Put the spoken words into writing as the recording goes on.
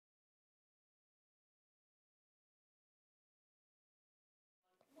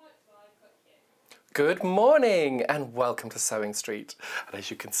Good morning and welcome to Sewing Street. And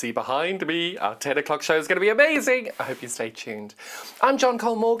as you can see behind me, our 10 o'clock show is going to be amazing. I hope you stay tuned. I'm John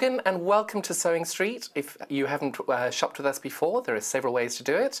Cole Morgan and welcome to Sewing Street. If you haven't shopped with us before, there are several ways to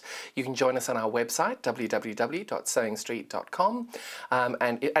do it. You can join us on our website, www.sewingstreet.com.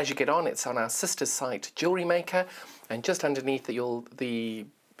 And as you get on, it's on our sister site, Jewelry Maker. And just underneath the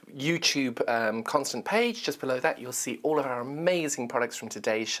YouTube constant page, just below that you'll see all of our amazing products from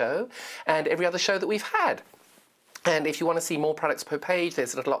today's show and every other show that we've had. And if you want to see more products per page,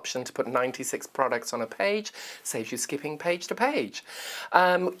 there's a little option to put 96 products on a page, saves you skipping page to page.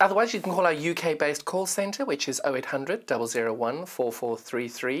 Otherwise, you can call our UK-based call centre, which is 0800 001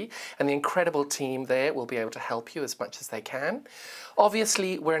 4433, and the incredible team there will be able to help you as much as they can.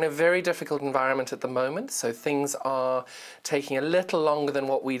 Obviously, we're in a very difficult environment at the moment, so things are taking a little longer than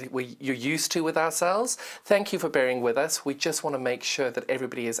what you're used to with ourselves. Thank you for bearing with us. We just want to make sure that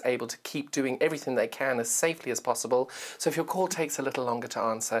everybody is able to keep doing everything they can as safely as possible. So if your call takes a little longer to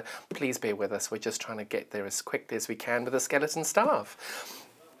answer, please bear with us. We're just trying to get there as quickly as we can with a skeleton staff.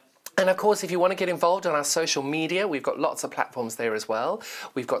 And of course, if you want to get involved on our social media, we've got lots of platforms there as well.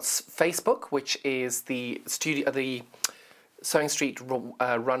 We've got Facebook, which is the Sewing Street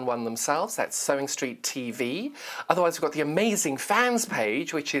run one themselves. That's Sewing Street TV. Otherwise, we've got the amazing fans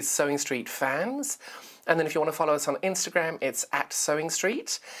page, which is Sewing Street Fans. And then if you want to follow us on Instagram, it's @Sewing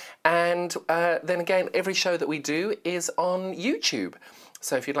Street. And then again, every show that we do is on YouTube.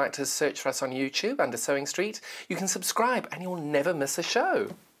 So if you'd like to search for us on YouTube under Sewing Street, you can subscribe and you'll never miss a show.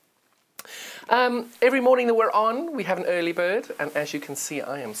 Every morning that we're on, we have an early bird. And as you can see,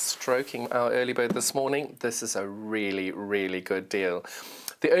 I am stroking our early bird this morning. This is a really, really good deal.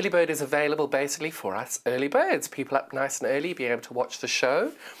 The early bird is available basically for us early birds. People up nice and early, be able to watch the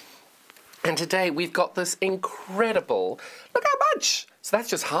show. And today we've got this incredible, look how much! So that's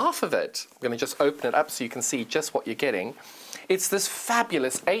just half of it. I'm going to just open it up so you can see just what you're getting. It's this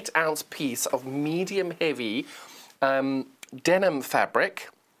fabulous 8-ounce piece of medium heavy denim fabric.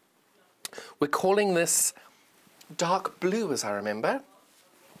 We're calling this dark blue, as I remember.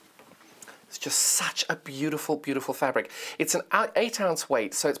 It's just such a beautiful, beautiful fabric. It's an 8-ounce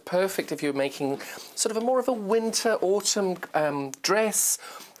weight, so it's perfect if you're making sort of more of a winter, autumn dress.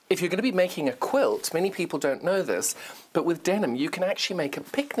 If you're going to be making a quilt, many people don't know this, but with denim you can actually make a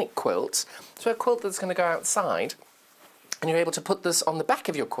picnic quilt. So a quilt that's going to go outside, and you're able to put this on the back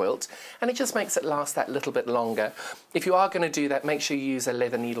of your quilt, and it just makes it last that little bit longer. If you are going to do that, make sure you use a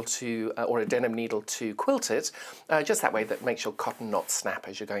leather needle to, or a denim needle to quilt it, just that way that makes your cotton not snap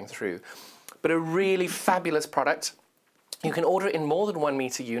as you're going through. But a really fabulous product. You can order it in more than 1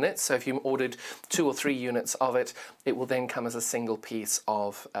 metre units, so if you ordered 2 or 3 units of it, it will then come as a single piece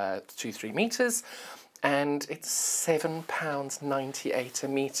of 2-3 metres, and it's £7.98 a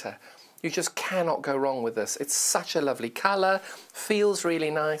metre. You just cannot go wrong with this. It's such a lovely colour, feels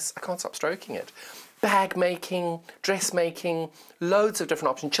really nice. I can't stop stroking it. Bag making, dress making, loads of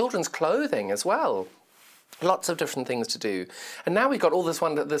different options. Children's clothing as well. Lots of different things to do. And now we've got all this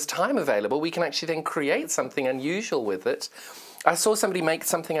time available, we can actually then create something unusual with it. I saw somebody make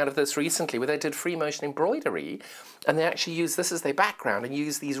something out of this recently where they did free motion embroidery, and they actually used this as their background and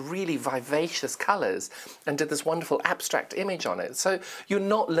used these really vivacious colours and did this wonderful abstract image on it. So you're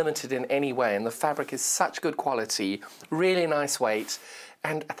not limited in any way, and the fabric is such good quality, really nice weight.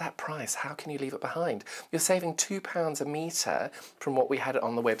 And at that price, how can you leave it behind? You're saving £2 a metre from what we had it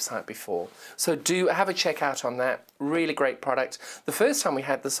on the website before. So do have a check out on that. Really great product. The first time we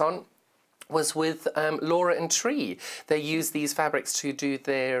had this on was with Laura and Tree. They use these fabrics to do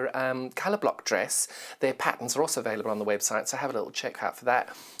their colour block dress. Their patterns are also available on the website, so have a little check out for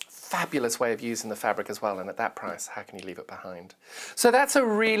that. Fabulous way of using the fabric as well, and at that price, how can you leave it behind? So that's a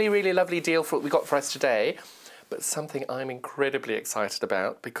really, really lovely deal for what we got for us today. But something I'm incredibly excited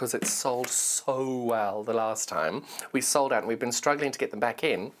about because it sold so well the last time. We sold out and we've been struggling to get them back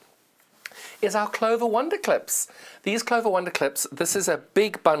in, is our Clover Wonder Clips. These Clover Wonder Clips, this is a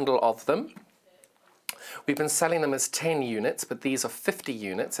big bundle of them. We've been selling them as 10 units, but these are 50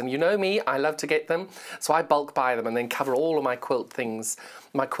 units. And you know me, I love to get them, so I bulk buy them and then cover all of my quilt things,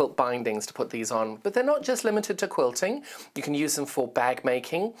 my quilt bindings to put these on. But they're not just limited to quilting. You can use them for bag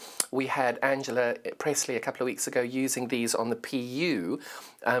making. We had Angela Presley a couple of weeks ago using these on the PU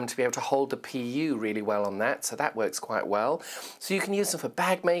to be able to hold the PU really well on that, so that works quite well. So you can use them for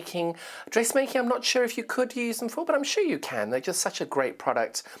bag making. Dressmaking, I'm not sure if you could use them for, but I'm sure you can. They're just such a great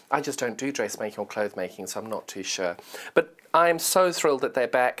product. I just don't do dressmaking or clothes making, so I'm not too sure. But I'm so thrilled that they're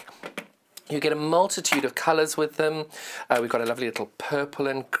back. You get a multitude of colours with them. We've got a lovely little purple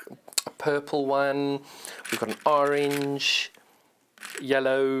one. We've got an orange.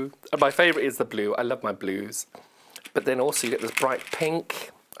 yellow. And my favourite is the blue. I love my blues. But then also you get this bright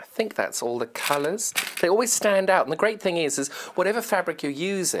pink. I think that's all the colours. They always stand out. And the great thing is whatever fabric you're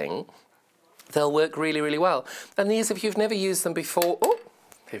using, they'll work really, really well. And these, if you've never used them before, oh,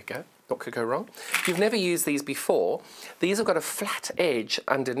 here we go. What could go wrong? If you've never used these before, these have got a flat edge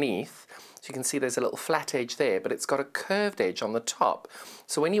underneath. So you can see there's a little flat edge there, but it's got a curved edge on the top.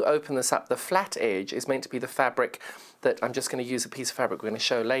 So when you open this up, the flat edge is meant to be the fabric that I'm just going to use a piece of fabric we're going to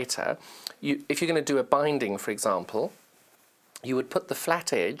show later. If you're going to do a binding, for example, you would put the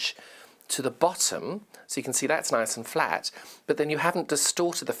flat edge to the bottom, so you can see that's nice and flat, but then you haven't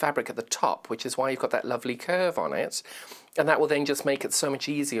distorted the fabric at the top, which is why you've got that lovely curve on it. And that will then just make it so much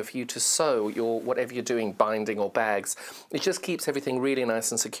easier for you to sew your whatever you're doing, binding or bags. It just keeps everything really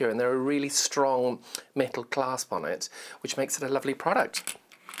nice and secure, and they're a really strong metal clasp on it, which makes it a lovely product.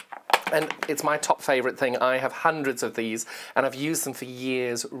 And it's my top favourite thing. I have hundreds of these, and I've used them for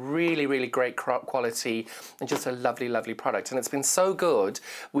years. Really, really great quality, and just a lovely, lovely product. And it's been so good.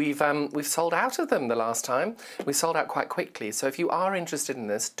 We've sold out of them the last time. We sold out quite quickly. So if you are interested in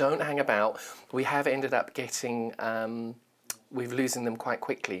this, don't hang about. We have ended up getting. We're losing them quite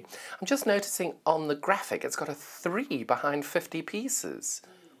quickly. I'm just noticing on the graphic, it's got a 3 behind 50 pieces.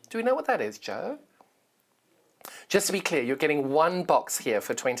 Do we know what that is, Joe? Just to be clear, you're getting one box here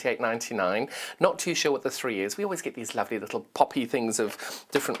for $28.99. Not too sure what the 3 is. We always get these lovely little poppy things of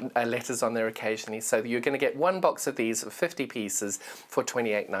different letters on there occasionally. So you're going to get one box of these of 50 pieces for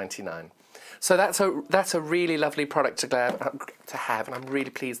 $28.99. So that's a really lovely product to have, and I'm really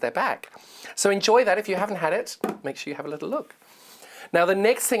pleased they're back. So enjoy that. If you haven't had it, make sure you have a little look. Now the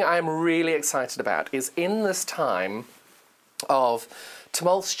next thing I'm really excited about is in this time of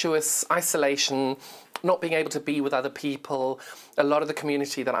tumultuous isolation, not being able to be with other people. A lot of the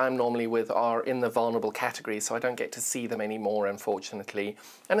community that I'm normally with are in the vulnerable category, so I don't get to see them anymore, unfortunately.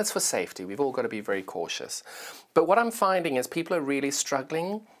 And it's for safety. We've all got to be very cautious. But what I'm finding is people are really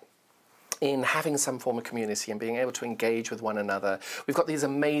struggling in having some form of community and being able to engage with one another. We've got these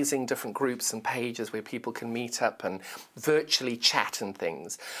amazing different groups and pages where people can meet up and virtually chat and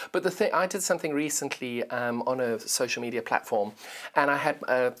things. But I did something recently on a social media platform, and I had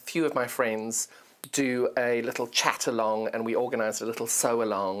a few of my friends do a little chat along, and we organised a little sew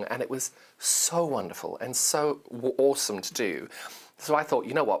along, and it was so wonderful and so awesome to do. So I thought,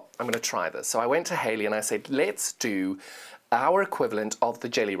 you know what, I'm going to try this. So I went to Hayley and I said, let's do our equivalent of the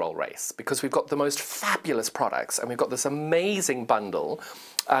jelly roll race, because we've got the most fabulous products and we've got this amazing bundle,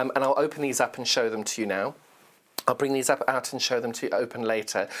 and I'll open these up and show them to you now. I'll bring these out and show them to you open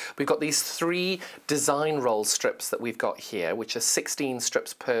later. We've got these 3 design roll strips that we've got here, which are 16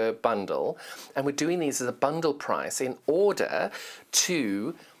 strips per bundle, and we're doing these as a bundle price in order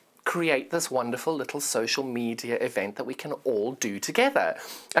to create this wonderful little social media event that we can all do together.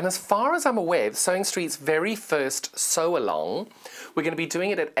 And as far as I'm aware, Sewing Street's very first sew along, we're going to be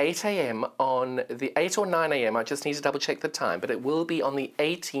doing it at 8 AM on the 8 or 9 AM, I just need to double check the time, but it will be on the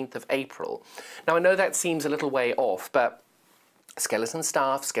 18th of April. Now I know that seems a little way off, but skeleton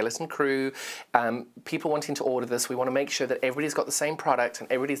staff, skeleton crew, people wanting to order this, we want to make sure that everybody's got the same product and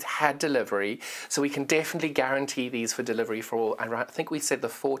everybody's had delivery, so we can definitely guarantee these for delivery for, I think we said the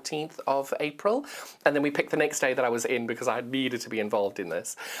 14th of April, and then we picked the next day that I was in because I needed to be involved in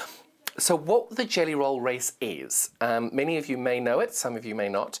this. So what the jelly roll race is, many of you may know it, some of you may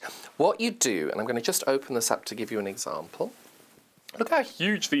not. What you do, and I'm going to just open this up to give you an example. Look how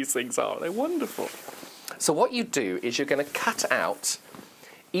huge these things are, they're wonderful. So what you do is you're going to cut out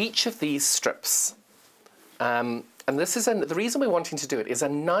each of these strips. And this is the reason we're wanting to do it is a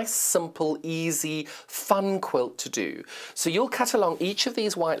nice, simple, easy, fun quilt to do. So you'll cut along each of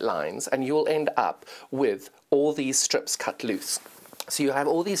these white lines and you'll end up with all these strips cut loose. So you have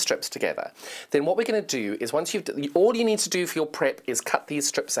all these strips together. Then what we're going to do is all you need to do for your prep is cut these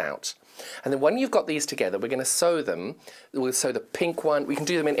strips out. And then when you've got these together, we're going to sew them. We'll sew the pink one. We can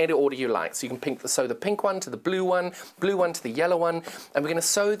do them in any order you like. So you can sew the pink one to the blue one to the yellow one. And we're going to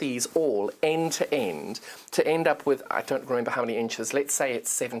sew these all end to end up with, I don't remember how many inches, let's say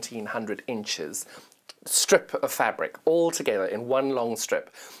it's 1700 inches strip of fabric all together in one long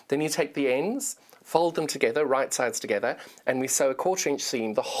strip. Then you take the ends, fold them together, right sides together, and we sew a 1/4 inch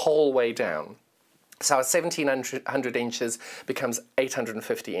seam the whole way down. So our 1700 inches becomes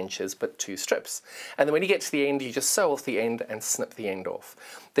 850 inches, but 2 strips. And then when you get to the end, you just sew off the end and snip the end off.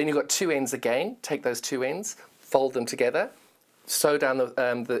 Then you've got 2 ends again. Take those 2 ends, fold them together, sew down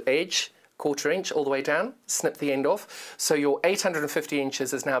the edge, 1/4 inch all the way down, snip the end off. So your 850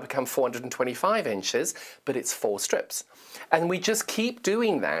 inches has now become 425 inches, but it's 4 strips. And we just keep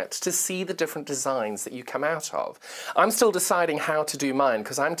doing that to see the different designs that you come out of. I'm still deciding how to do mine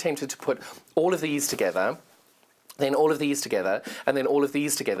because I'm tempted to put all of these together, then all of these together, and then all of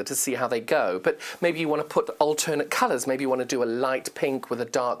these together to see how they go. But maybe you want to put alternate colours. Maybe you want to do a light pink with a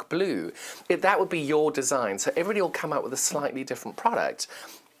dark blue. That would be your design. So everybody will come out with a slightly different product.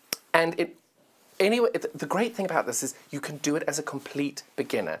 And anyway, the great thing about this is you can do it as a complete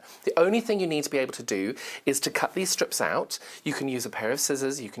beginner. The only thing you need to be able to do is to cut these strips out. You can use a pair of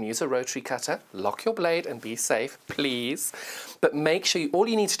scissors, you can use a rotary cutter, lock your blade and be safe, please. But make sure all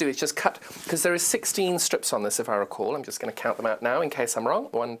you need to do is just cut, because there are 16 strips on this if I recall. I'm just going to count them out now in case I'm wrong.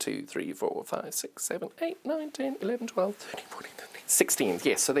 1, 2, 3, 4, 5, 6, 7, 8, 9, 10, 11, 12, 13, 14, 15, 16.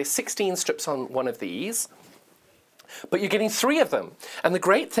 Yes, so there's 16 strips on one of these. But you're getting 3 of them. And the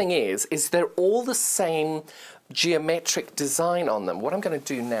great thing is they're all the same geometric design on them. What I'm going to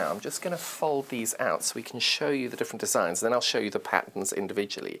do now, I'm just going to fold these out so we can show you the different designs, and then I'll show you the patterns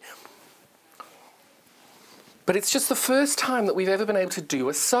individually. But it's just the first time that we've ever been able to do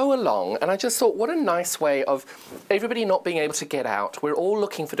a sew-along, and I just thought, what a nice way of everybody not being able to get out. We're all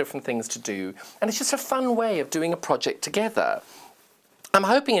looking for different things to do, and it's just a fun way of doing a project together. I'm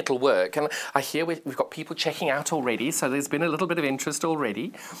hoping it'll work, and I hear we've got people checking out already, so there's been a little bit of interest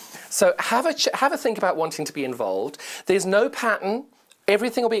already. So have a think about wanting to be involved. There's no pattern.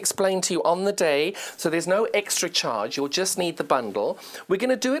 Everything will be explained to you on the day, so there's no extra charge. You'll just need the bundle. We're going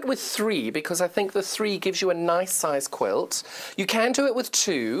to do it with 3 because I think the 3 gives you a nice size quilt. You can do it with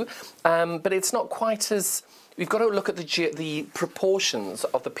 2, but it's not quite as... You've got to look at the proportions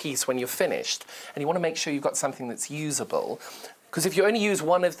of the piece when you're finished, and you want to make sure you've got something that's usable. Because if you only use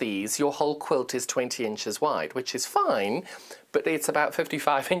one of these, your whole quilt is 20 inches wide, which is fine, but it's about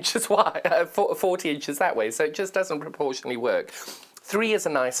 55 inches wide, 40 inches that way, so it just doesn't proportionally work. 3 is a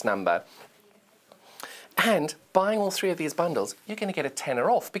nice number. And buying all 3 of these bundles, you're going to get a tenner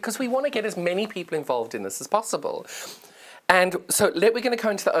off, because we want to get as many people involved in this as possible. And so we're going to go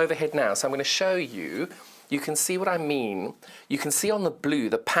into the overhead now, so I'm going to show you. You can see what I mean. You can see on the blue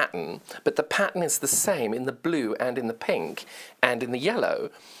the pattern, but the pattern is the same in the blue and in the pink and in the yellow.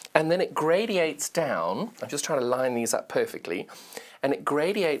 And then it gradiates down. I'm just trying to line these up perfectly. And it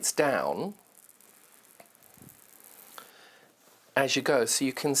gradiates down as you go. So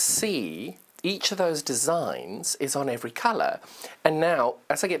you can see each of those designs is on every colour. And now,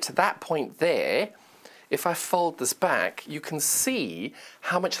 as I get to that point there, if I fold this back, you can see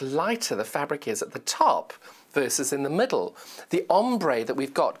how much lighter the fabric is at the top versus in the middle. The ombre that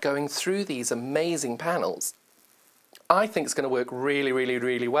we've got going through these amazing panels, I think is going to work really, really,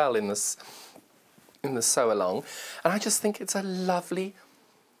 really well in this sew-along. And I just think it's a lovely...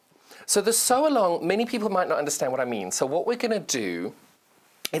 So the sew-along, many people might not understand what I mean. So what we're going to do...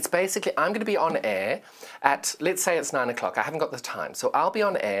 It's basically, I'm going to be on air at, let's say it's 9 o'clock. I haven't got the time. So I'll be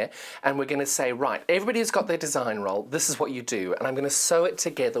on air and we're going to say, right, everybody's got their design roll. This is what you do. And I'm going to sew it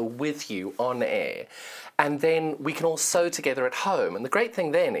together with you on air. And then we can all sew together at home. And the great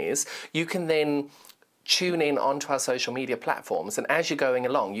thing then is you can then tune in onto our social media platforms, and as you're going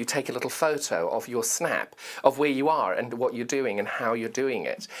along you take a little photo of your snap of where you are and what you're doing and how you're doing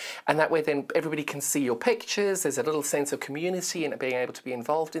it, and that way then everybody can see your pictures. There's a little sense of community and being able to be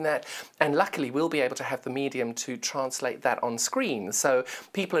involved in that, and luckily we'll be able to have the medium to translate that on screen, so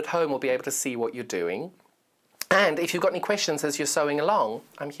people at home will be able to see what you're doing. And if you've got any questions as you're sewing along,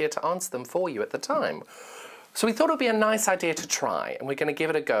 I'm here to answer them for you at the time. So we thought it would be a nice idea to try, and we're going to give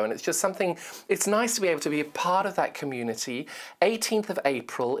it a go, and it's just something, it's nice to be able to be a part of that community. 18th of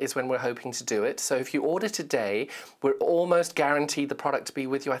April is when we're hoping to do it, so if you order today, we're almost guaranteed the product to be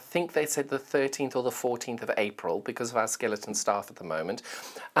with you. I think they said the 13th or the 14th of April because of our skeleton staff at the moment.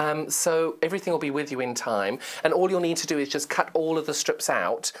 So everything will be with you in time, and all you'll need to do is just cut all of the strips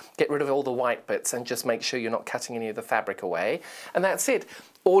out, get rid of all the white bits, and just make sure you're not cutting any of the fabric away, and that's it.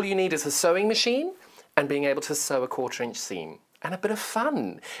 All you need is a sewing machine and being able to sew a 1/4 inch seam and a bit of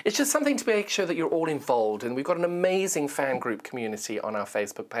fun. It's just something to make sure that you're all involved, and we've got an amazing fan group community on our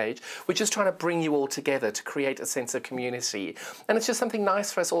Facebook page. We're just trying to bring you all together to create a sense of community, and it's just something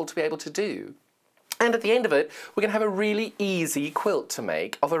nice for us all to be able to do. And at the end of it, we're going to have a really easy quilt to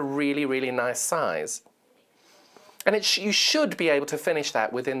make of a really, really nice size. And you should be able to finish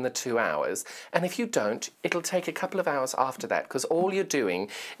that within the 2 hours. And if you don't, it'll take a couple of hours after that, because all you're doing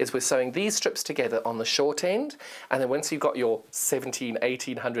is we're sewing these strips together on the short end, and then once you've got your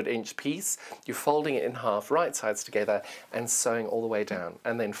 1800 inch piece, you're folding it in half, right sides together, and sewing all the way down,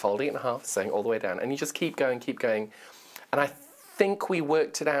 and then folding it in half, sewing all the way down. And you just keep going, and I think we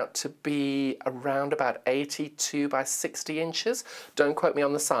worked it out to be around about 82 by 60 inches. Don't quote me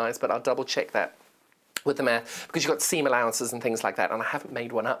on the size, but I'll double check that with the math, because you've got seam allowances and things like that, and I haven't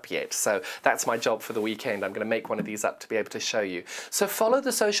made one up yet, so that's my job for the weekend. I'm going to make one of these up to be able to show you. So follow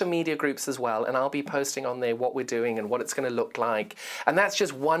the social media groups as well, and I'll be posting on there what we're doing and what it's going to look like. And that's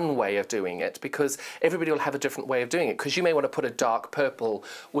just one way of doing it, because everybody will have a different way of doing it, because you may want to put a dark purple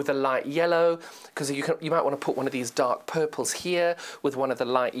with a light yellow, because you might want to put one of these dark purples here with one of the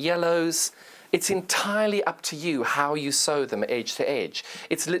light yellows. It's entirely up to you how you sew them edge to edge.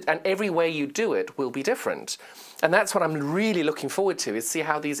 And every way you do it will be different. And that's what I'm really looking forward to, is see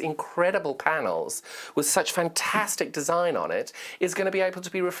how these incredible panels with such fantastic design on it is going to be able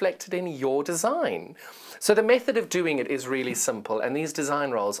to be reflected in your design. So the method of doing it is really simple, and these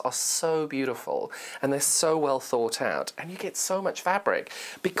design rolls are so beautiful and they're so well thought out, and you get so much fabric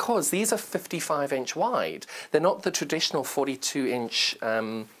because these are 55-inch wide. They're not the traditional 42-inch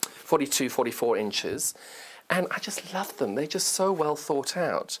 42, 44 inches, and I just love them. They're just so well thought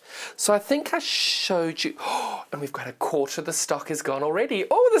out. So I think I showed you, and we've got a quarter of the stock is gone already.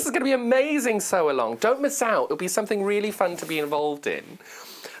 Oh, this is going to be amazing sew along. Don't miss out. It'll be something really fun to be involved in.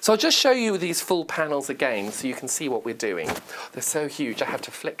 So I'll just show you these full panels again so you can see what we're doing. They're so huge, I have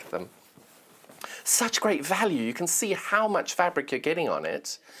to flick them. Such great value. You can see how much fabric you're getting on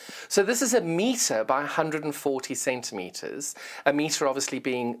it. So this is 1 meter by 140 centimeters. 1 meter obviously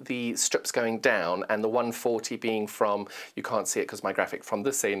being the strips going down, and the 140 being from, you can't see it because my graphic, from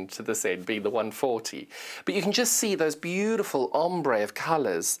this end to this end being the 140. But you can just see those beautiful ombre of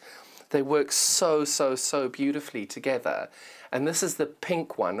colors. They work so, so, so beautifully together. And this is the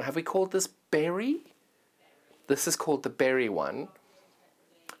pink one. Have we called this berry? This is called the berry one.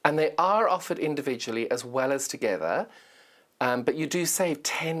 And they are offered individually as well as together, but you do save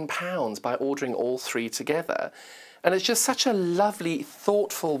 £10 by ordering all 3 together. And it's just such a lovely,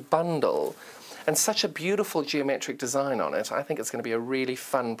 thoughtful bundle and such a beautiful geometric design on it. I think it's going to be a really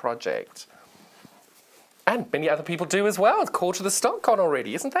fun project. And many other people do as well. A quarter of the stock gone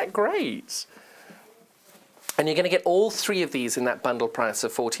already. Isn't that great? And you're going to get all 3 of these in that bundle price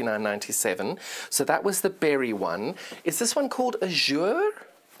of $49.97. So that was the berry one. Is this one called Azure?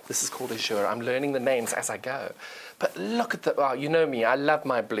 This is called Azure. I'm learning the names as I go. But look at the, oh, you know me, I love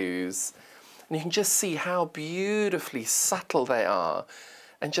my blues. And you can just see how beautifully subtle they are.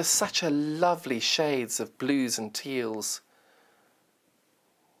 And just such a lovely shades of blues and teals.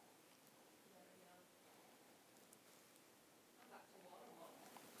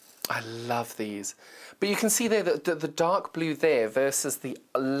 I love these. But you can see there that the dark blue there versus the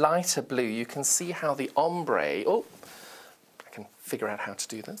lighter blue, you can see how the ombre, oh, I can figure out how to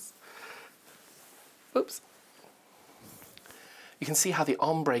do this. Oops. You can see how the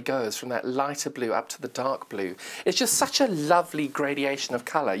ombre goes from that lighter blue up to the dark blue. It's just such a lovely gradation of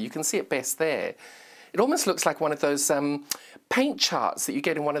colour. You can see it best there. It almost looks like one of those paint charts that you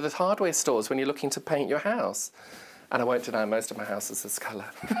get in one of the hardware stores when you're looking to paint your house. And I won't deny most of my house is this colour.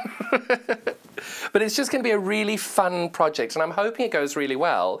 But it's just going to be a really fun project, and I'm hoping it goes really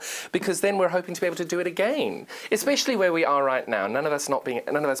well, because then we're hoping to be able to do it again, especially where we are right now. None of us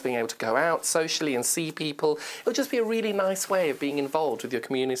being able to go out socially and see people. It'll just be a really nice way of being involved with your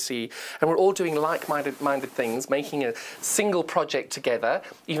community, and we're all doing like-minded things, making a single project together,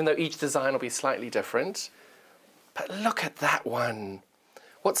 even though each design will be slightly different. But look at that one.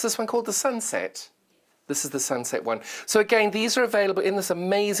 What's this one called? The Sunset? This is the Sunset one. So again, these are available in this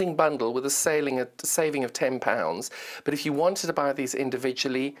amazing bundle with a saving of £10. But if you wanted to buy these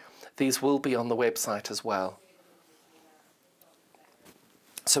individually, these will be on the website as well.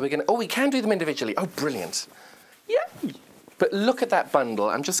 So we're going to, oh, we can do them individually. Oh, brilliant. Yay! But look at that bundle.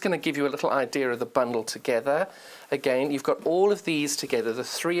 I'm just going to give you a little idea of the bundle together. Again, you've got all of these together, the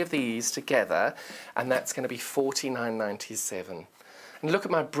 3 of these together, and that's going to be $49.97. And look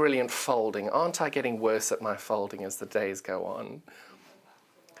at my brilliant folding. Aren't I getting worse at my folding as the days go on?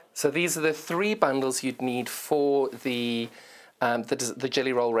 So these are the 3 bundles you'd need for the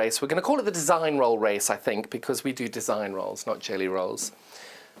jelly roll race. We're going to call it the design roll race, I think, because we do design rolls, not jelly rolls.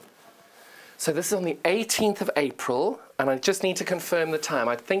 So this is on the 18th of April, and I just need to confirm the time.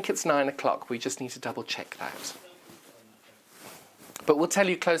 I think it's 9 o'clock. We just need to double check that. But we'll tell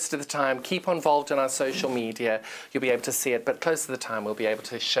you close to the time. Keep involved in our social media. You'll be able to see it. But close to the time, we'll be able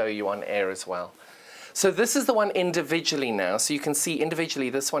to show you on air as well. So this is the one individually now. So you can see individually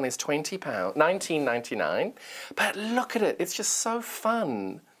this one is £20, $19.99. But look at it. It's just so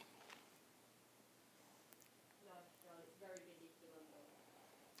fun.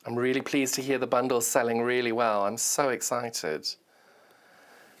 I'm really pleased to hear the bundle's selling really well. I'm so excited.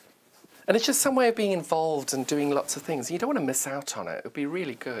 And it's just some way of being involved and doing lots of things. You don't want to miss out on it. It would be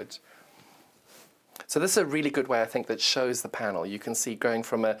really good. So this is a really good way, I think, that shows the panel. You can see going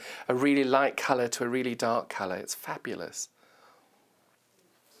from a really light colour to a really dark colour. It's fabulous.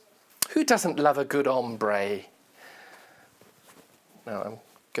 Who doesn't love a good ombre? Now, I'm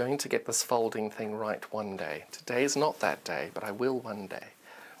going to get this folding thing right one day. Today is not that day, but I will one day.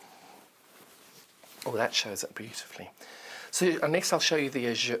 Oh, that shows it beautifully. So next I'll show you the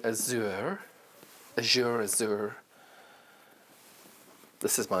azure.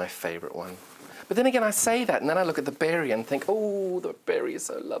 This is my favourite one. But then again, I say that, and then I look at the berry and think, oh, the berry is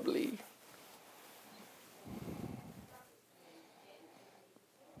so lovely.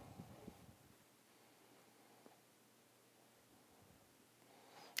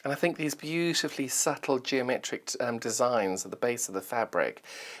 And I think these beautifully subtle geometric designs at the base of the fabric,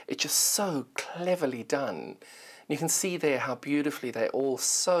 it's just so cleverly done. You can see there how beautifully they're all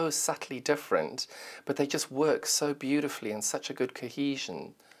so subtly different, but they just work so beautifully and such a good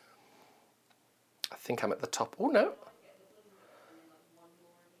cohesion. I think I'm at the top. Oh, no.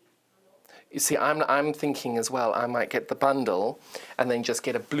 You see, I'm thinking as well, I might get the bundle and then just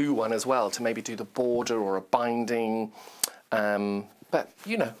get a blue one as well to maybe do the border or a binding. But,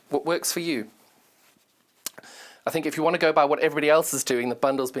 you know, what works for you. I think if you want to go by what everybody else is doing, the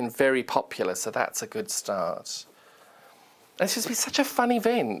bundle's been very popular, so that's a good start. It's just been such a fun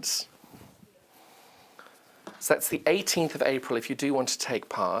event. So that's the 18th of April if you do want to take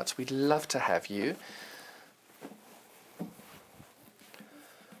part. We'd love to have you.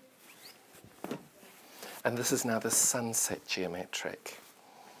 And this is now the sunset geometric.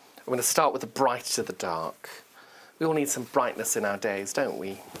 I'm going to start with the bright to the dark. We all need some brightness in our days, don't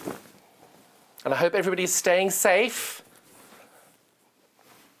we? And I hope everybody's staying safe.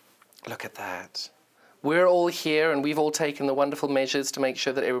 Look at that. We're all here and we've all taken the wonderful measures to make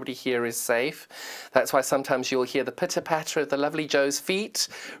sure that everybody here is safe. That's why sometimes you'll hear the pitter-patter of the lovely Joe's feet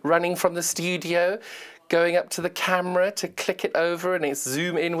running from the studio, going up to the camera to click it over and it's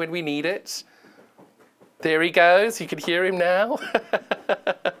zoom in when we need it. There he goes. You can hear him now.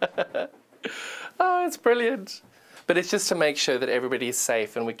 Oh, it's brilliant. But it's just to make sure that everybody is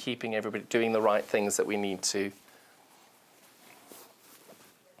safe and we're keeping everybody doing the right things that we need to.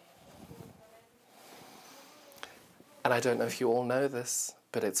 And I don't know if you all know this,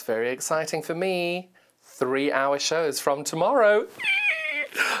 but it's very exciting for me. 3-hour shows from tomorrow.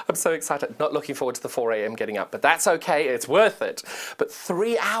 I'm so excited. Not looking forward to the 4 a.m. getting up, but that's okay. It's worth it. But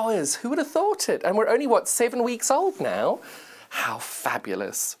 3 hours, who would have thought it? And we're only, what, 7 weeks old now? How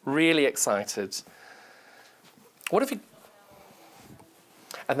fabulous. Really excited. What have you...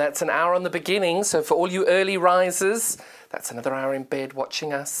 And that's an hour on the beginning, so for all you early risers, that's another hour in bed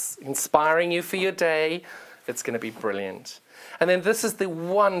watching us, inspiring you for your day. It's going to be brilliant. And then this is the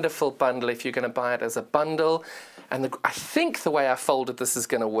wonderful bundle if you're going to buy it as a bundle. And I think the way I folded this is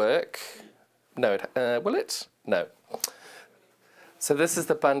going to work. No, will it? No. So this is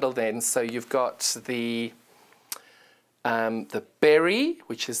the bundle then. So you've got the berry,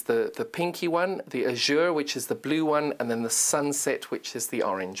 which is the pinky one, the azure, which is the blue one, and then the sunset, which is the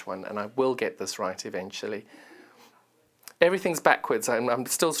orange one. And I will get this right eventually. Everything's backwards. I'm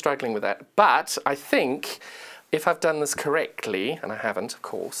still struggling with that. But I think if I've done this correctly, and I haven't, of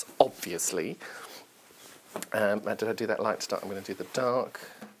course, obviously. Did I do that light to dark? I'm going to do the dark.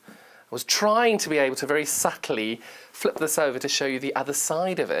 I was trying to be able to very subtly flip this over to show you the other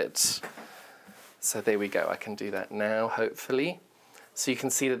side of it. So there we go. I can do that now, hopefully. So you can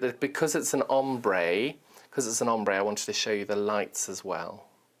see that because it's an ombre, I wanted to show you the lights as well.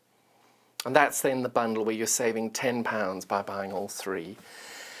 And that's then the bundle where you're saving £10 by buying all 3.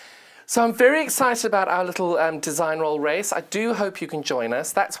 So I'm very excited about our little design roll race. I do hope you can join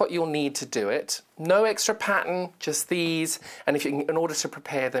us. That's what you'll need to do it. No extra pattern, just these. And in order to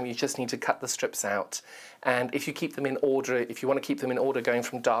prepare them, you just need to cut the strips out. And if you keep them in order, if you want to keep them in order going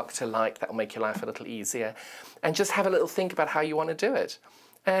from dark to light, that will make your life a little easier. And just have a little think about how you want to do it.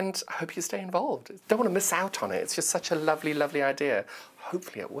 And I hope you stay involved. Don't want to miss out on it. It's just such a lovely, lovely idea.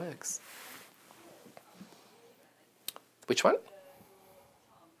 Hopefully it works. Which one?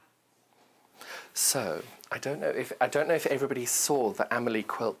 So, I don't know if everybody saw the Amelie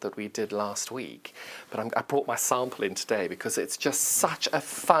quilt that we did last week, but I brought my sample in today because it's just such a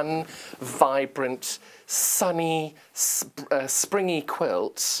fun, vibrant, sunny, springy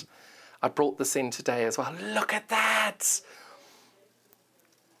quilt. I brought this in today as well. Look at that!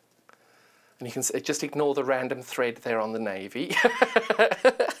 And you can just ignore the random thread there on the navy.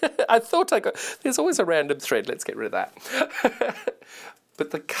 I thought there's always a random thread. Let's get rid of that.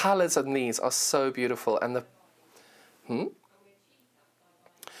 But the colours on these are so beautiful. And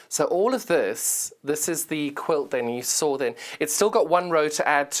So all of this is the quilt then you saw then. It's still got one row to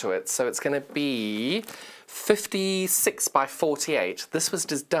add to it, so it's going to be 56 by 48. This was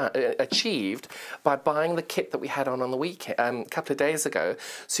just achieved by buying the kit that we had on the weekend, a couple of days ago.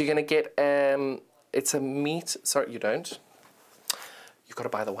 So you're going to get, it's a meat, sorry, you don't. You've got to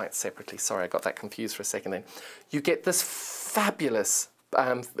buy the white separately. Sorry, I got that confused for a second then. You get this fabulous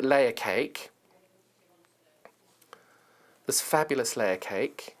layer cake. This fabulous layer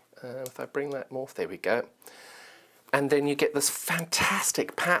cake. If I bring that more, there we go. And then you get this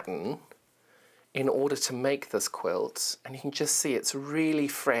fantastic pattern in order to make this quilt. And you can just see it's really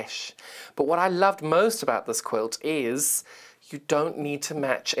fresh. But what I loved most about this quilt is you don't need to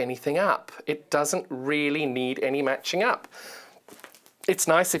match anything up. It doesn't really need any matching up. It's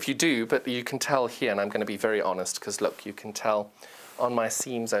nice if you do, but you can tell here, and I'm going to be very honest, because look, you can tell on my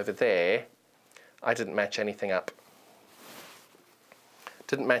seams over there, I didn't match anything up.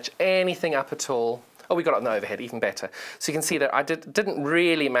 Didn't match anything up at all. Oh, we got it on the overhead, even better. So you can see that I didn't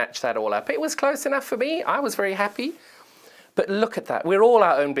really match that all up. It was close enough for me. I was very happy. But look at that. We're all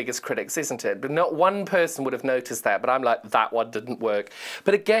our own biggest critics, isn't it? But not one person would have noticed that. But I'm like, that one didn't work.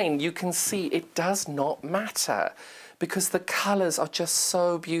 But again, you can see it does not matter because the colours are just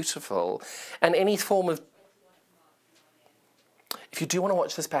so beautiful. And any form of... If you do want to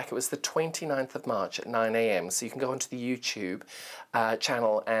watch this back, it was the 29th of March at 9 AM. So you can go onto the YouTube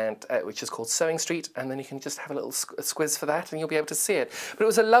channel, and which is called Sewing Street, and then you can just have a little squiz for that and you'll be able to see it. But it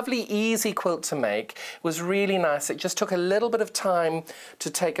was a lovely, easy quilt to make. It was really nice. It just took a little bit of time to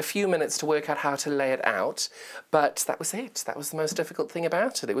take a few minutes to work out how to lay it out. But that was it. That was the most difficult thing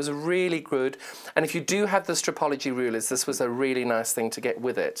about it. It was really good. And if you do have the stripology rulers, this was a really nice thing to get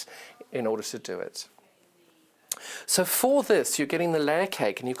with it in order to do it. So for this, you're getting the layer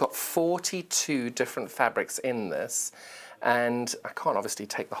cake, and you've got 42 different fabrics in this. And I can't obviously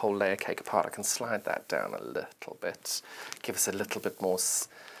take the whole layer cake apart. I can slide that down a little bit, give us a little bit more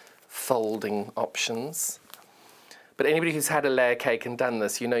folding options. But anybody who's had a layer cake and done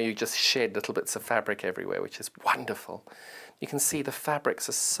this, you know you just shed little bits of fabric everywhere, which is wonderful. You can see the fabrics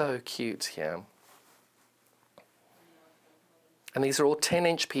are so cute here. And these are all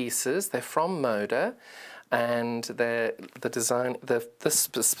 10-inch pieces. They're from Moda. And the design, this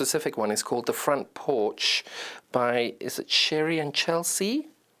specific one is called The Front Porch by, is it Sherry and Chelsea?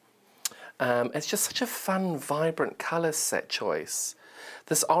 It's just such a fun, vibrant colour set choice.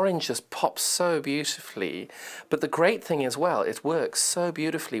 This orange just pops so beautifully. But the great thing as well, it works so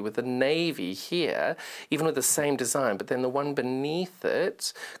beautifully with the navy here, even with the same design, but then the one beneath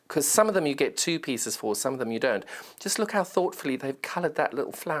it, because some of them you get two pieces for, some of them you don't. Just look how thoughtfully they've coloured that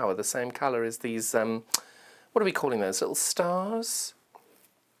little flower, the same colour as these... what are we calling those? Little stars?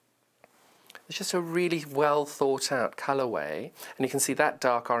 It's just a really well thought out colourway. And you can see that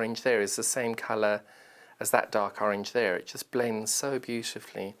dark orange there is the same colour as that dark orange there. It just blends so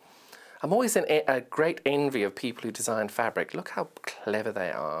beautifully. I'm always in a great envy of people who design fabric. Look how clever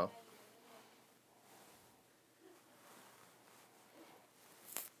they are.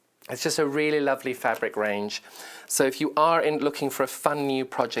 It's just a really lovely fabric range. So if you are looking for a fun new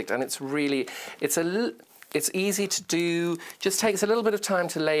project, and it's easy to do, just takes a little bit of time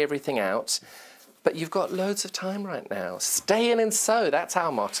to lay everything out, but you've got loads of time right now. Stay in and sew, that's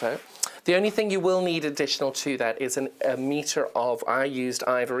our motto. The only thing you will need additional to that is a metre of, I used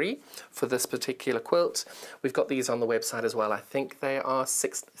ivory for this particular quilt. We've got these on the website as well. I think they are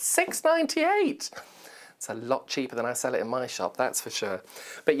 $6.98. It's a lot cheaper than I sell it in my shop, that's for sure.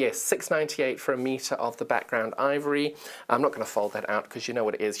 But yes, $6.98 for a metre of the background ivory. I'm not going to fold that out because you know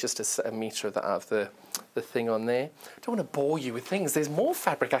what it is, just a metre of the thing on there. I don't want to bore you with things. There's more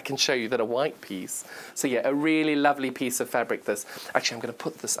fabric I can show you than a white piece. So yeah, a really lovely piece of fabric this. Actually, I'm going to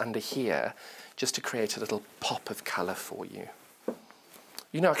put this under here just to create a little pop of colour for you.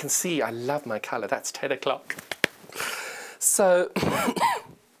 You know, I can see I love my colour. That's 10 o'clock. So...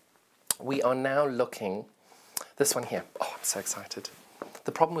 we are now looking, this one here. Oh, I'm so excited.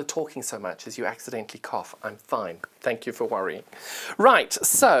 The problem with talking so much is you accidentally cough. I'm fine. Thank you for worrying. Right,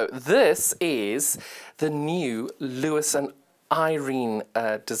 so this is the new Lewis and Irene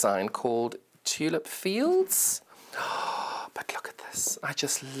design called Tulip Fields. But look at this. I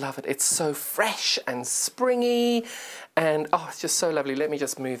just love it. It's so fresh and springy and oh, it's just so lovely. Let me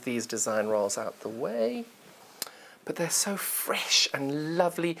just move these design rolls out the way. But they're so fresh and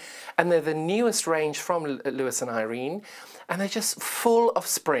lovely, and they're the newest range from Lewis and Irene, and they're just full of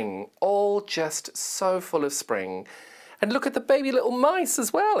spring, all just so full of spring. And look at the baby little mice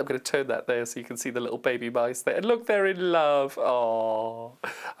as well. I'm going to turn that there so you can see the little baby mice there. And look, they're in love. Oh,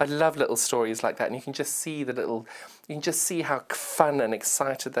 I love little stories like that. And you can just see the little, you can just see how fun and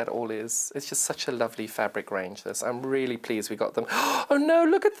excited that all is. It's just such a lovely fabric range, this. I'm really pleased we got them. Oh no,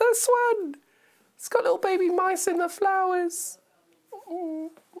 look at this one. It's got little baby mice in the flowers.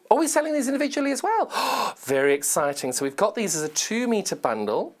 Are we selling these individually as well? Very exciting. So we've got these as a 2 metre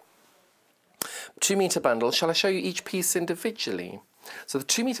bundle. 2 metre bundle. Shall I show you each piece individually? So the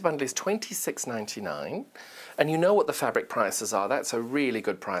 2 metre bundle is £26.99, and you know what the fabric prices are. That's a really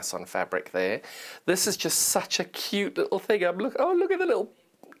good price on fabric there. This is just such a cute little thing. Oh, look at the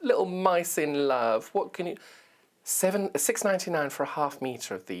little mice in love. What can you... £6.99 for a ½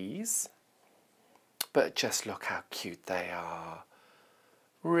 metre of these. But just look how cute they are.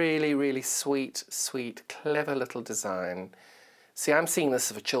 Really, really sweet, sweet, clever little design. See, I'm seeing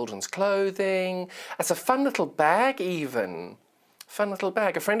this for children's clothing. It's a fun little bag even. Fun little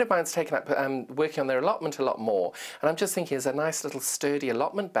bag. A friend of mine's taken up working on their allotment a lot more. And I'm just thinking, as a nice little sturdy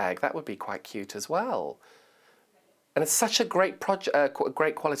allotment bag, that would be quite cute as well. And it's such a great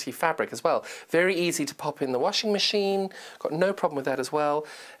great quality fabric as well. Very easy to pop in the washing machine. Got no problem with that as well.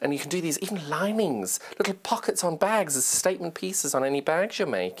 And you can do these, even linings, little pockets on bags as statement pieces on any bags you're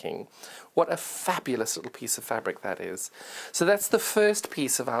making. What a fabulous little piece of fabric that is. So that's the first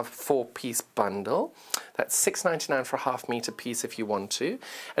piece of our 4-piece bundle. That's £6.99 for a ½ metre piece if you want to.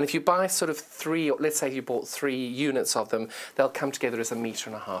 And if you buy sort of 3, or let's say you bought 3 units of them, they'll come together as a 1.5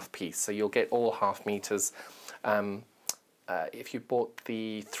 metre piece. So you'll get all ½ meters. If you bought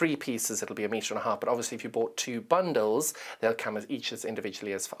the 3 pieces, it'll be 1.5 meters, but obviously if you bought 2 bundles, they'll come as each as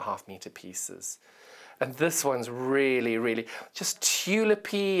individually as ½ meter pieces. And this one's really, really just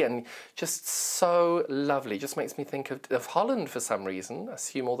tulipy and just so lovely. Just makes me think of Holland for some reason. I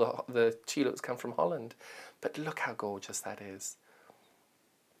assume all the tulips come from Holland. But look how gorgeous that is.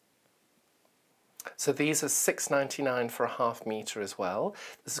 So these are £6.99 for a ½ metre as well.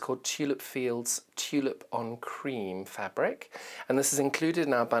 This is called Tulip Fields Tulip on Cream fabric. And this is included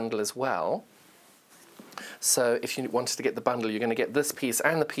in our bundle as well. So if you wanted to get the bundle, you're going to get this piece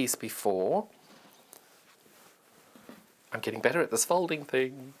and the piece before. I'm getting better at this folding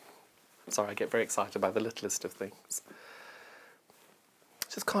thing. Sorry, I get very excited by the littlest of things.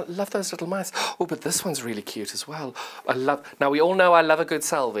 Just can't love those little mice. Oh, but this one's really cute as well. Now we all know I love a good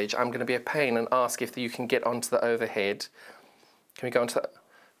selvage. I'm going to be a pain and ask if you can get onto the overhead. Can we go onto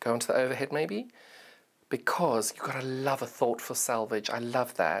the overhead maybe? Because you've got to love a thoughtful selvage. I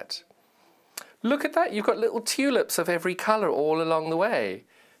love that. Look at that. You've got little tulips of every colour all along the way.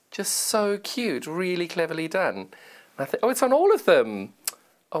 Just so cute. Really cleverly done. And I think, oh, it's on all of them.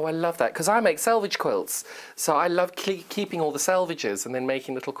 Oh, I love that, because I make selvage quilts. So I love keeping all the selvages and then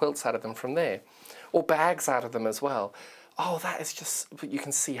making little quilts out of them from there. Or bags out of them as well. Oh, that is just, you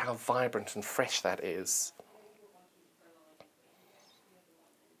can see how vibrant and fresh that is.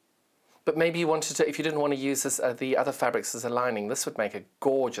 But maybe you wanted to, if you didn't want to use this, the other fabrics as a lining, this would make a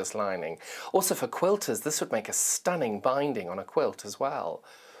gorgeous lining. Also for quilters, this would make a stunning binding on a quilt as well.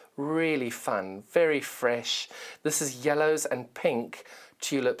 Really fun, very fresh. This is yellows and pink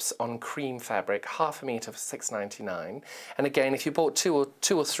tulips on cream fabric, ½ metre for £6.99. And again, if you bought two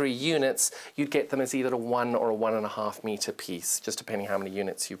or three units, you'd get them as either a 1 or a 1.5 metre piece, just depending how many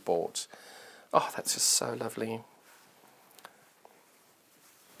units you bought. Oh, that's just so lovely.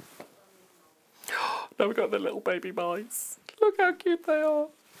 Now we've got the little baby mice. Look how cute they are.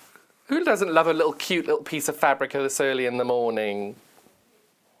 Who doesn't love a little cute little piece of fabric this early in the morning?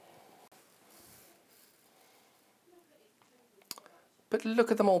 But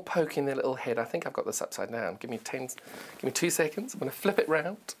look at them all poking their little head. I think I've got this upside down. Give me 2 seconds. I'm going to flip it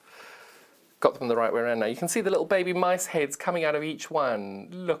round. Got them the right way around now. You can see the little baby mice heads coming out of each one.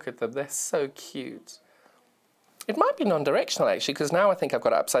 Look at them. They're so cute. It might be non-directional actually, because now I think I've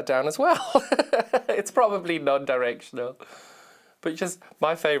got it upside down as well. It's probably non-directional. But just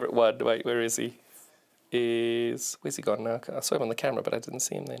my favourite one, wait, where is he? Where's he gone now? I saw him on the camera, but I didn't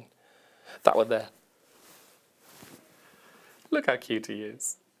see him then. That one there. Look how cute he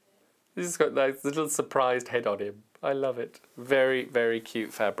is. He's got that little surprised head on him. I love it. Very, very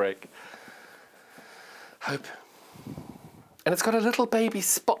cute fabric. And it's got a little baby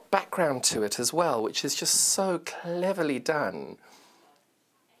spot background to it as well, which is just so cleverly done.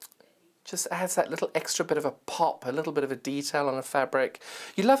 Just adds that little extra bit of a pop, a little bit of a detail on a fabric.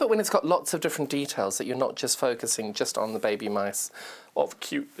 You love it when it's got lots of different details, that you're not just focusing just on the baby mice of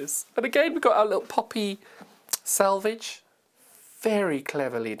cuteness. And again, we've got our little poppy selvage. Very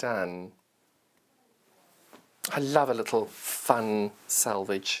cleverly done. I love a little fun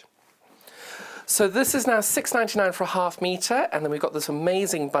selvage. So this is now £6.99 for a ½ metre, and then we've got this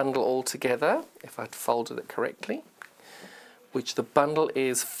amazing bundle all together, if I'd folded it correctly, which the bundle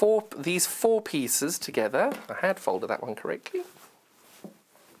is these four pieces together. I had folded that one correctly.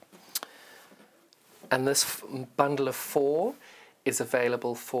 And this bundle of 4 is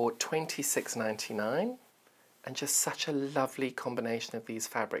available for £26.99, and just such a lovely combination of these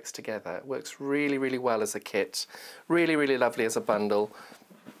fabrics together. It works really, really well as a kit. Really, really lovely as a bundle.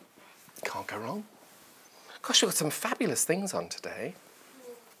 Can't go wrong. Gosh, we've got some fabulous things on today.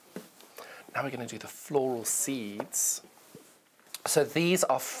 Now we're going to do the floral seeds. So these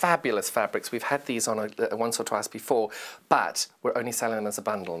are fabulous fabrics. We've had these on once or twice before, but we're only selling them as a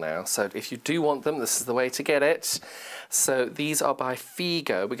bundle now. So if you do want them, this is the way to get it. So these are by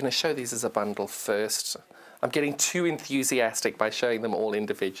Figo. We're going to show these as a bundle first. I'm getting too enthusiastic by showing them all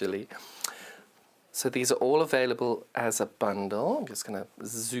individually. So these are all available as a bundle. I'm just going to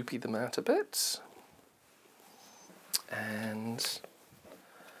zoopy them out a bit. And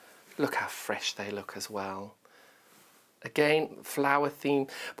look how fresh they look as well. Again, flower theme.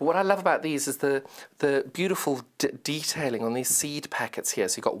 But what I love about these is the beautiful detailing on these seed packets here.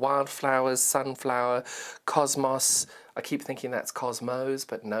 So you've got wildflowers, sunflower, cosmos. I keep thinking that's cosmos,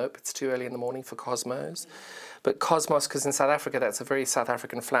 but nope, it's too early in the morning for cosmos. But cosmos, because in South Africa, that's a very South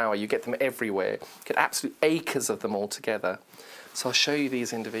African flower. You get them everywhere. You get absolute acres of them all together. So I'll show you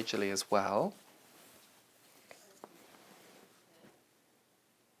these individually as well.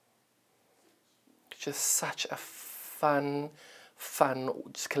 Just such a fun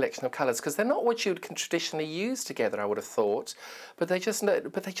collection of colours, because they're not what you would traditionally use together, I would have thought, but they just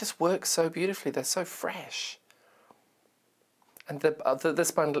work so beautifully. They're so fresh. And this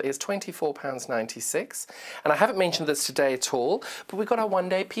bundle is £24.96, and I haven't mentioned this today at all, but we've got our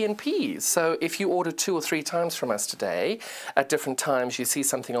one-day P&Ps. So if you order 2 or 3 times from us today, at different times you see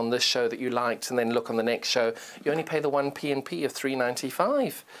something on this show that you liked, and then look on the next show, you only pay the one P&P of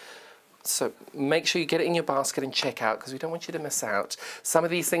 £3.95. So make sure you get it in your basket and check out, because we don't want you to miss out. Some of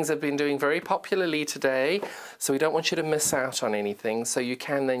these things have been doing very popularly today, so we don't want you to miss out on anything. So you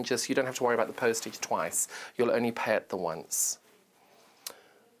can then you don't have to worry about the postage twice. You'll only pay it the once.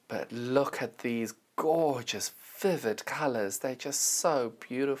 But look at these gorgeous, vivid colours. They're just so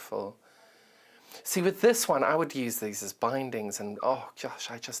beautiful. See, with this one, I would use these as bindings, and oh gosh,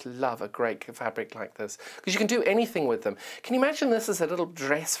 I just love a great fabric like this, because you can do anything with them. Can you imagine this as a little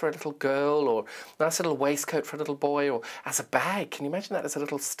dress for a little girl, or a nice little waistcoat for a little boy, or as a bag? Can you imagine that as a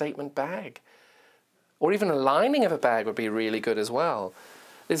little statement bag? Or even a lining of a bag would be really good as well.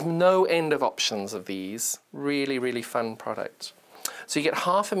 There's no end of options of these. Really, really fun product. So you get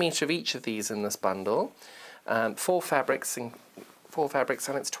 ½ metre of each of these in this bundle, 4 fabrics, and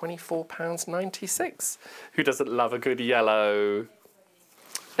it's £24.96. Who doesn't love a good yellow?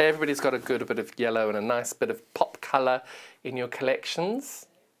 Everybody's got a good bit of yellow and a nice bit of pop colour in your collections.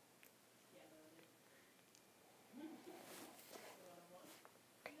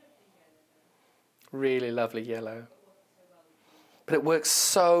 Really lovely yellow. But it works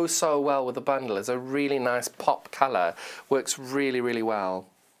so, so well with the bundle. It's a really nice pop colour. Works really, really well.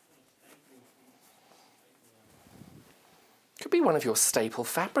 Could be one of your staple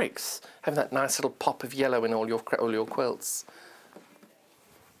fabrics, having that nice little pop of yellow in all your quilts.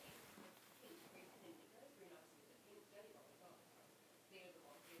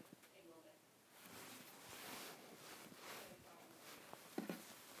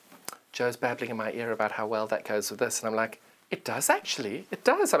 Joe's babbling in my ear about how well that goes with this, and I'm like, it does actually, it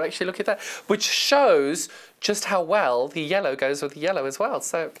does. I'm actually looking at that, which shows just how well the yellow goes with the yellow as well.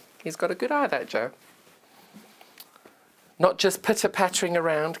 So he's got a good eye, that Joe. Not just pitter-pattering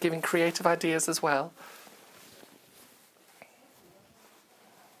around, giving creative ideas as well.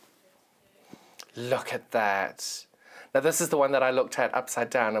 Look at that. Now this is the one that I looked at upside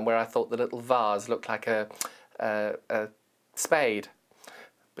down, and where I thought the little vase looked like a spade.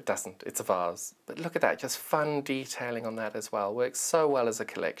 But doesn't, it's a vase. But look at that, just fun detailing on that as well. Works so well as a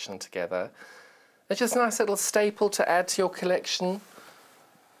collection together. It's just a nice little staple to add to your collection.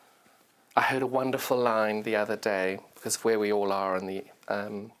 I heard a wonderful line the other day, because of where we all are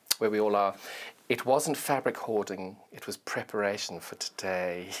it wasn't fabric hoarding, it was preparation for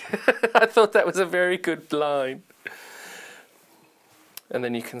today. I thought that was a very good line. And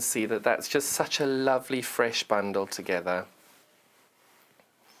then you can see that that's just such a lovely fresh bundle together.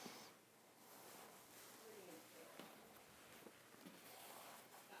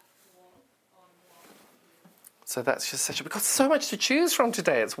 So that's just we've got so much to choose from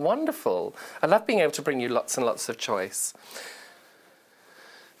today. It's wonderful. I love being able to bring you lots and lots of choice.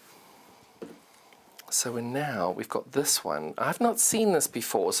 So we've got this one. I've not seen this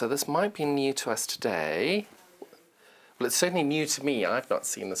before, so this might be new to us today. Well, it's certainly new to me. I've not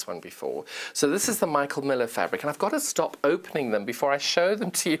seen this one before. So this is the Michael Miller fabric, and I've got to stop opening them before I show them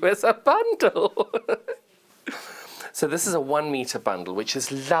to you as a bundle. So this is a 1 meter bundle, which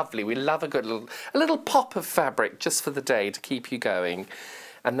is lovely. We love a little pop of fabric just for the day to keep you going.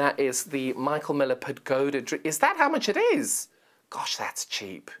 And that is the Michael Miller Pagoda. Is that how much it is? Gosh, that's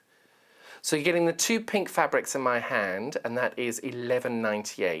cheap. So you're getting the 2 pink fabrics in my hand, and that is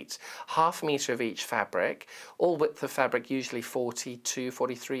 $11.98. Half meter of each fabric, all width of fabric, usually 42,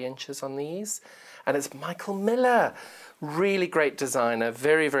 43 inches on these. And it's Michael Miller. Really great designer,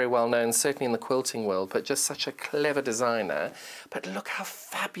 very, very well known, certainly in the quilting world, but just such a clever designer. But look how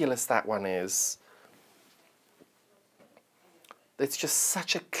fabulous that one is. It's just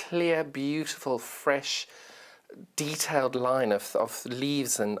such a clear, beautiful, fresh, detailed line of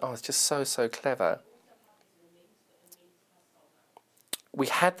leaves, and oh, it's just so, so clever. We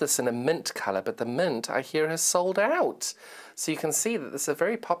had this in a mint colour, but the mint, I hear, has sold out. So you can see that this is a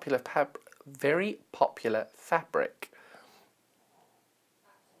very popular fabric.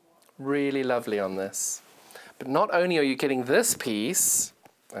 Really lovely on this. But not only are you getting this piece,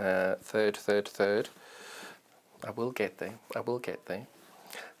 third. I will get there.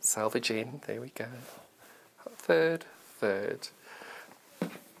 Salvage in, there we go. Third.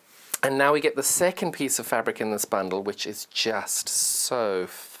 And now we get the second piece of fabric in this bundle, which is just so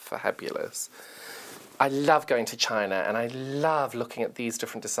fabulous. I love going to China, and I love looking at these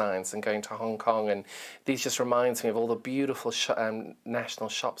different designs, and going to Hong Kong, and these just reminds me of all the beautiful national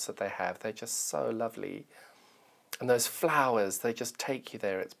shops that they have. They're just so lovely. And those flowers, they just take you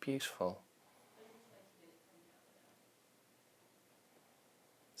there. It's beautiful.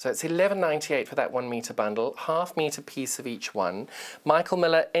 So it's $11.98 for that 1 meter bundle, half meter piece of each one. Michael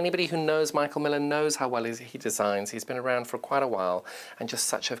Miller, anybody who knows Michael Miller knows how well he designs. He's been around for quite a while, and just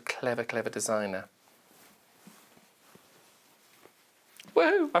such a clever, clever designer.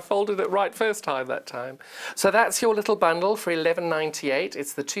 Woohoo! I folded it right first time that time. So that's your little bundle for $11.98.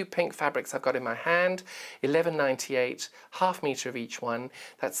 It's the 2 pink fabrics I've got in my hand. $11.98, half meter of each one.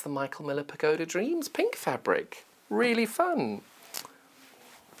 That's the Michael Miller Pagoda Dreams pink fabric. Really fun.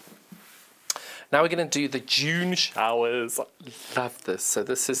 Now we're going to do the June showers. I love this. So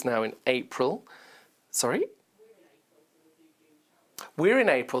this is now in April. Sorry? We're in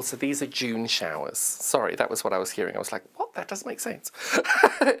April, so these are June showers. Sorry, that was what I was hearing. I was like, what? That doesn't make sense.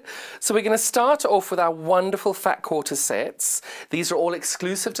 So we're going to start off with our wonderful fat quarter sets. These are all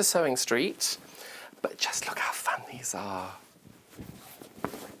exclusive to Sewing Street. But just look how fun these are.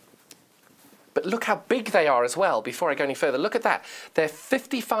 But look how big they are as well, before I go any further. Look at that. They're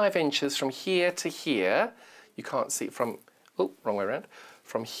 55 inches from here to here. You can't see it from, oh, wrong way around.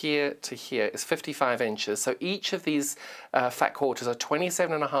 From here to here is 55 inches. So each of these fat quarters are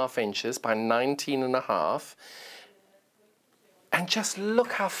 27.5 inches by 19.5. And just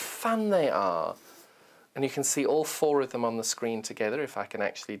look how fun they are. And you can see all 4 of them on the screen together, if I can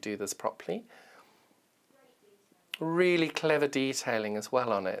actually do this properly. Really clever detailing as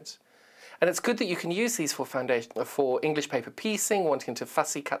well on it. And it's good that you can use these for English paper piecing, wanting to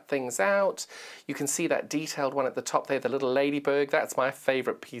fussy cut things out. You can see that detailed one at the top there, the little ladybird. That's my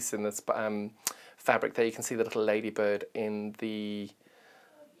favourite piece in this fabric there. You can see the little ladybird in the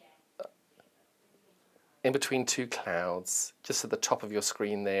in between 2 clouds, just at the top of your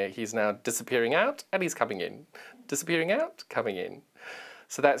screen there. He's now disappearing out, and he's coming in. Disappearing out, coming in.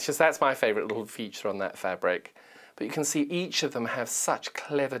 So that's my favourite little feature on that fabric. But you can see each of them have such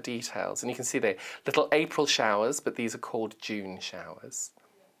clever details. And you can see they're little April showers, but these are called June showers.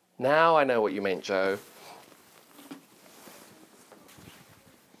 Now I know what you meant, Joe.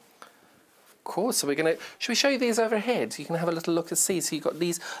 Of course, so should we show you these overhead so you can have a little look and see? So you've got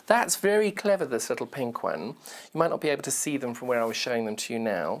these, that's very clever, this little pink one. You might not be able to see them from where I was showing them to you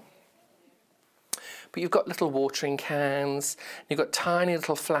now. But you've got little watering cans, you've got tiny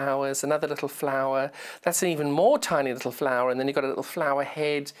little flowers, another little flower, that's an even more tiny little flower, and then you've got a little flower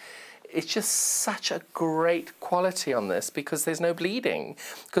head. It's just such a great quality on this because there's no bleeding.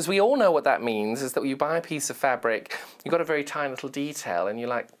 Because we all know what that means, is that when you buy a piece of fabric, you've got a very tiny little detail, and you're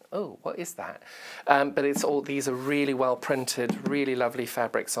like, oh, what is that? But it's all, these are really well printed, really lovely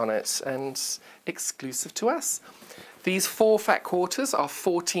fabrics on it, and exclusive to us. These 4 fat quarters are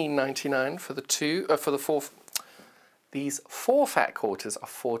 $14.99 for the 4. These 4 fat quarters are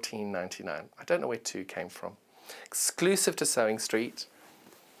 $14.99. I don't know where 2 came from. Exclusive to Sewing Street.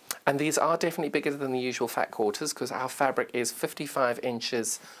 And these are definitely bigger than the usual fat quarters because our fabric is 55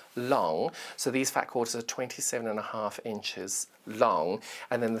 inches long. So these fat quarters are 27.5 inches long,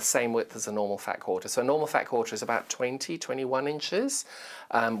 and then the same width as a normal fat quarter. So a normal fat quarter is about 21 inches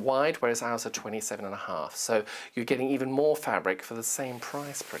wide, whereas ours are 27.5. So you're getting even more fabric for the same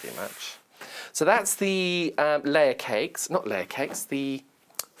price pretty much. So that's the layer cakes, not layer cakes, the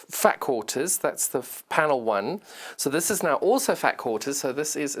fat quarters. That's the panel 1. So this is now also fat quarters. So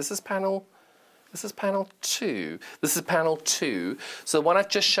this is panel 2. This is panel 2. So the one I've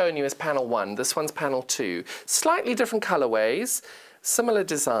just shown you is panel 1. This one's panel 2. Slightly different colorways, similar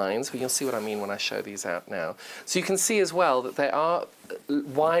designs, but you'll see what I mean when I show these out now. So you can see as well that they are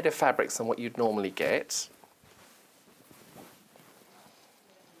wider fabrics than what you'd normally get.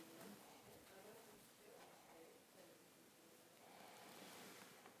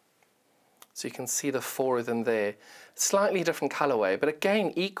 So you can see the 4 of them there. Slightly different colorway, but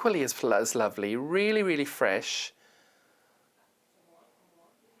again, equally as lovely. Really, really fresh.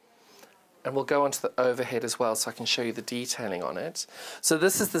 And we'll go on to the overhead as well so I can show you the detailing on it. So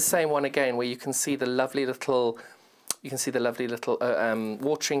this is the same one again where you can see the lovely little,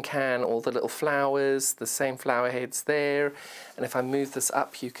 watering can, all the little flowers, the same flower heads there. And if I move this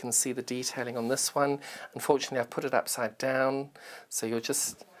up, you can see the detailing on this one. Unfortunately, I've put it upside down, so you'll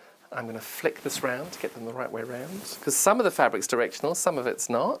just... I'm going to flick this round to get them the right way round, because some of the fabric's directional, some of it's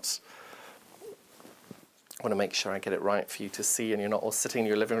not. I want to make sure I get it right for you to see and you're not all sitting in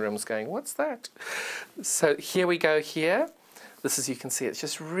your living rooms going, what's that? So here we go here. This, as you can see, it's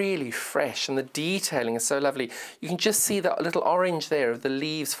just really fresh and the detailing is so lovely. You can just see that little orange there of the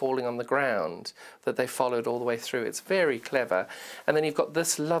leaves falling on the ground that they followed all the way through. It's very clever. And then you've got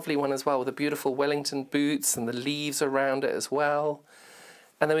this lovely one as well with the beautiful Wellington boots and the leaves around it as well.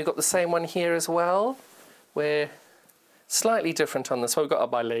 And then we've got the same one here as well, where slightly different on this one. We've got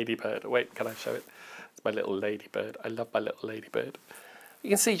my ladybird. Wait, can I show it? It's my little ladybird. I love my little ladybird. You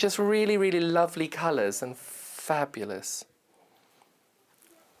can see just really, really lovely colours and fabulous.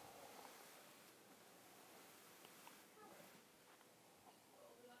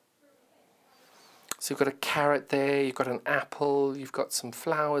 So you've got a carrot there, you've got an apple, you've got some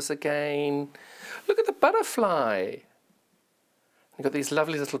flowers again. Look at the butterfly. You've got these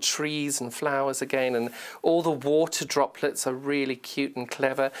lovely little trees and flowers again, and all the water droplets are really cute and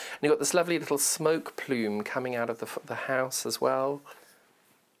clever. And you've got this lovely little smoke plume coming out of the house as well.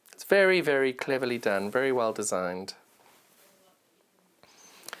 It's very, very cleverly done, very well designed.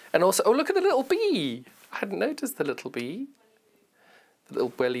 And also, oh, look at the little bee. I hadn't noticed the little bee. The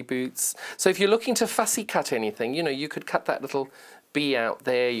little welly boots. So if you're looking to fussy cut anything, you know, you could cut that little bee out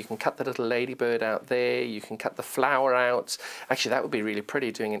there, you can cut the little ladybird out there, you can cut the flower out. Actually, that would be really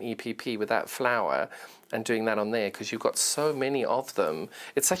pretty, doing an EPP with that flower and doing that on there, because you've got so many of them.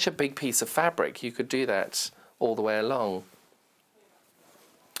 It's such a big piece of fabric, you could do that all the way along.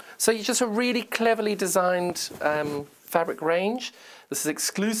 So you're just a really cleverly designed fabric range. This is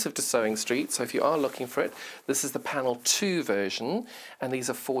exclusive to Sewing Street, so if you are looking for it, this is the panel 2 version, and these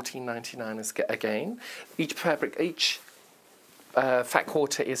are $14.99 again. Each fat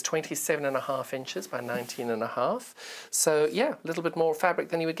quarter is 27.5 inches by 19.5. So yeah, a little bit more fabric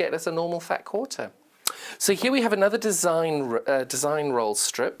than you would get as a normal fat quarter. So here we have another design roll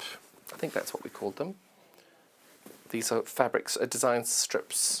strip. I think that's what we called them. These are fabrics, design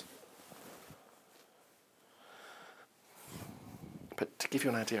strips. But to give you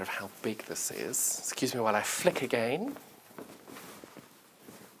an idea of how big this is, excuse me while I flick again.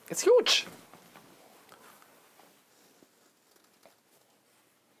 It's huge.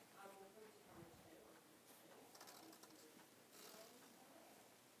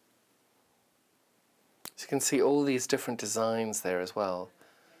 So you can see all these different designs there as well.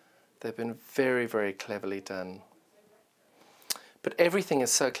 They've been very, very cleverly done. But everything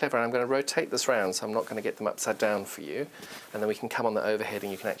is so clever, and I'm going to rotate this round, so I'm not going to get them upside down for you. And then we can come on the overhead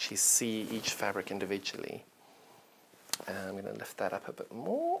and you can actually see each fabric individually. And I'm going to lift that up a bit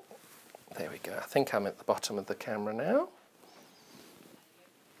more. There we go. I think I'm at the bottom of the camera now.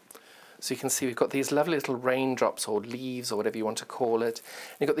 So you can see we've got these lovely little raindrops or leaves or whatever you want to call it.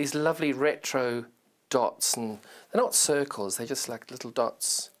 And you've got these lovely retro dots, and they're not circles, they're just like little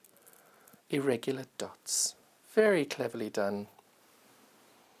dots, irregular dots. Very cleverly done.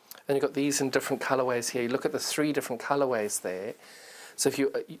 And you've got these in different colorways here. You look at the 3 different colorways there. So if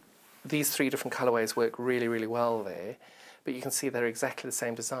these 3 different colorways work really, really well there. But you can see they're exactly the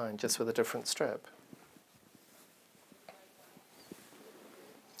same design, just with a different strip.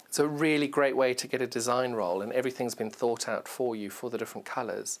 It's a really great way to get a design roll, and everything's been thought out for you for the different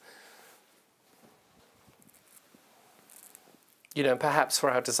colors. You know, perhaps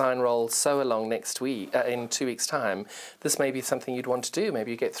for our design roll sew along next week, in 2 weeks' time, this may be something you'd want to do.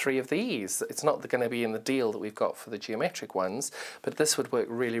 Maybe you get 3 of these. It's not going to be in the deal that we've got for the geometric ones, but this would work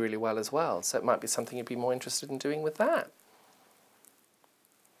really, really well as well. So it might be something you'd be more interested in doing with that.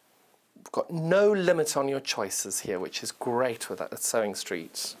 We've got no limit on your choices here, which is great with that at Sewing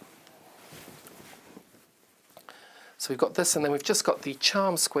Street. So we've got this, and then we've just got the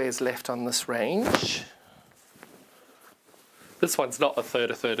charm squares left on this range. This one's not a third,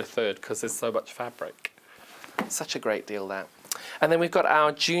 because there's so much fabric. Such a great deal, that. And then we've got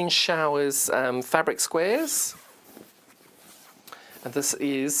our June Showers fabric squares. And this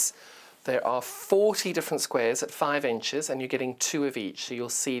is, there are 40 different squares at 5 inches, and you're getting 2 of each. So you'll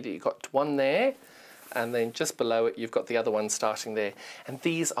see that you've got one there, and then just below it, you've got the other one starting there. And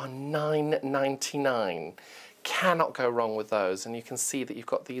these are $9.99. Cannot go wrong with those. And you can see that you've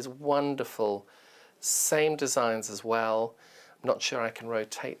got these wonderful same designs as well. I'm not sure I can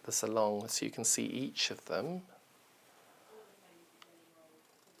rotate this along so you can see each of them.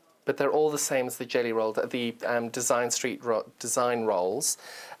 But they're all the same as the jelly roll, the Design Street design rolls.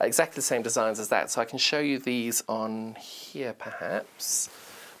 Exactly the same designs as that. So I can show you these on here perhaps.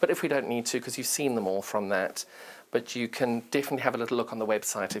 But if we don't need to, because you've seen them all from that. But you can definitely have a little look on the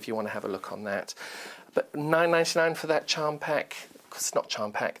website if you want to have a look on that. But $9.99 for that charm pack. It's not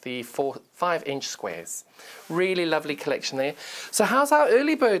charm pack, the 5-inch squares. Really lovely collection there. So how's our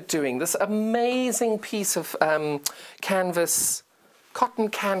early bird doing? This amazing piece of canvas, cotton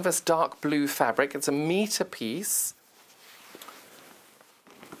canvas dark blue fabric. It's a meter piece.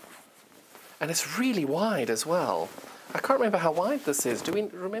 And it's really wide as well. I can't remember how wide this is. Do we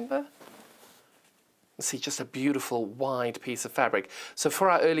remember? See, just a beautiful wide piece of fabric. So for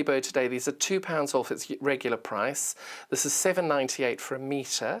our early bird today, these are £2 off its regular price. This is $7.98 for a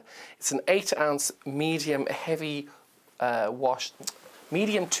metre. It's an 8-ounce medium heavy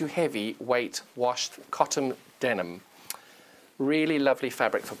medium to heavy weight washed cotton denim. Really lovely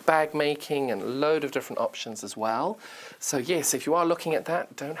fabric for bag making and a load of different options as well. So yes, if you are looking at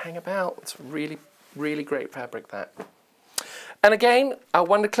that, don't hang about. It's really, really great fabric, that. And again, our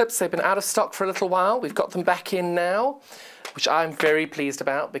Wonder Clips, they've been out of stock for a little while. We've got them back in now, which I'm very pleased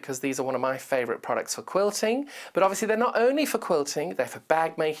about because these are one of my favourite products for quilting. But obviously they're not only for quilting, they're for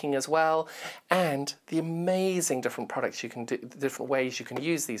bag making as well, and the amazing different products you can do, different ways you can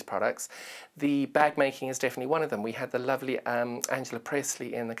use these products. The bag making is definitely one of them. We had the lovely Angela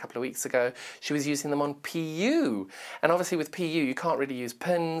Presley in a couple of weeks ago. She was using them on PU, and obviously with PU you can't really use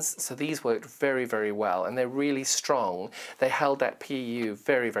pins, so these worked very, very well, and they're really strong. They held that PU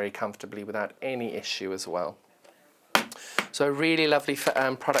very, very comfortably without any issue as well. So a really lovely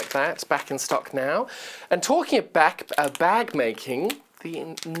product, that, back in stock now. And talking of bag making, the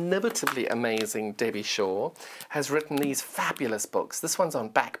innovatively amazing Debbie Shaw has written these fabulous books. This one's on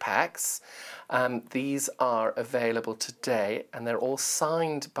backpacks. These are available today, and they're all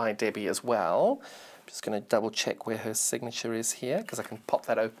signed by Debbie as well. I'm just going to double check where her signature is here, because I can pop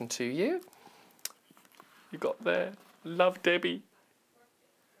that open to you. You got there. Love Debbie.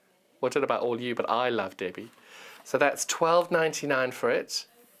 Well, I don't know about all you, but I love Debbie. So that's $12.99 for it.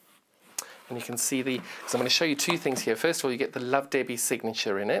 And you can see the, so I'm going to show you 2 things here. First of all, you get the Love Debbie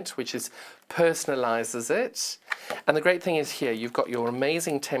signature in it, which is personalizes it. And the great thing is here, you've got your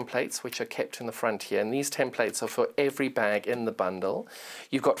amazing templates, which are kept in the front here. And these templates are for every bag in the bundle.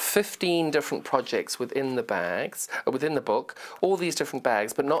 You've got 15 different projects within the bags, within the book, all these different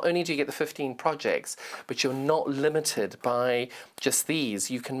bags. But not only do you get the 15 projects, but you're not limited by just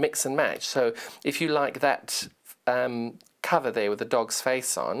these. You can mix and match. So if you like that cover there with the dog's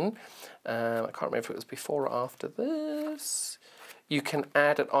face on, I can't remember if it was before or after this, you can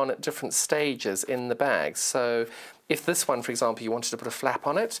add it on at different stages in the bag. So if this one, for example, you wanted to put a flap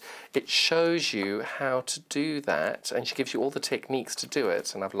on it, it shows you how to do that, and she gives you all the techniques to do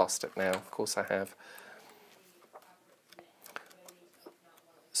it. And I've lost it now, of course I have.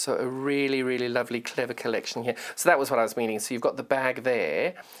 So a really, really lovely, clever collection here. So that was what I was meaning. So you've got the bag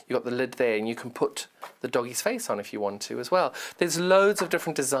there, you've got the lid there, and you can put the doggy's face on if you want to as well. There's loads of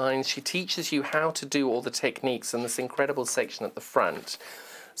different designs. She teaches you how to do all the techniques in this incredible section at the front.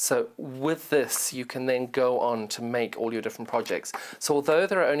 So with this, you can then go on to make all your different projects. So although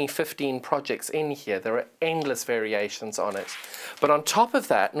there are only 15 projects in here, there are endless variations on it. But on top of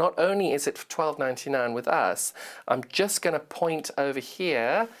that, not only is it for $12.99 with us, I'm just going to point over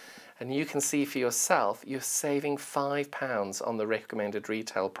here, and you can see for yourself, you're saving £5 on the recommended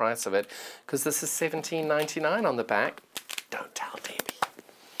retail price of it, because this is $17.99 on the back. Don't tell Debbie.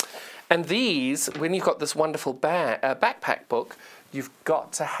 And these, when you've got this wonderful backpack book, you've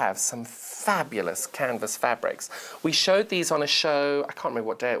got to have some fabulous canvas fabrics. We showed these on a show, I can't remember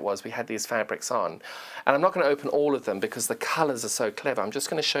what day it was, we had these fabrics on. And I'm not going to open all of them because the colours are so clever. I'm just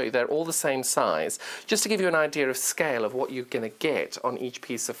going to show you they're all the same size, just to give you an idea of scale of what you're going to get on each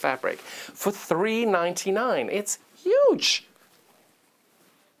piece of fabric. For $3.99, it's huge!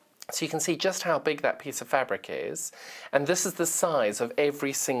 So you can see just how big that piece of fabric is. And this is the size of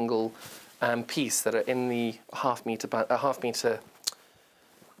every single piece that are in the half metre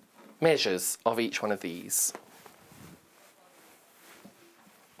measures of each one of these.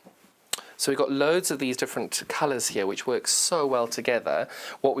 So we've got loads of these different colours here which work so well together.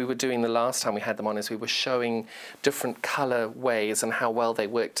 What we were doing the last time we had them on is we were showing different colour ways and how well they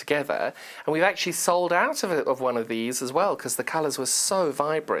work together. And we've actually sold out of one of these as well because the colours were so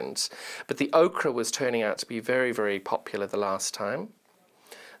vibrant. But the ochre was turning out to be very, very popular the last time.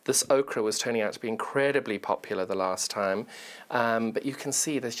 This ochre was turning out to be incredibly popular the last time. But you can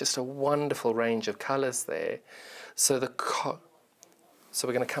see there's just a wonderful range of colours there. So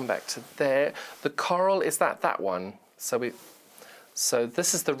we're going to come back to there. The coral is that one. So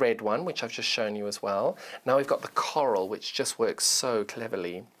this is the red one, which I've just shown you as well. Now we've got the coral, which just works so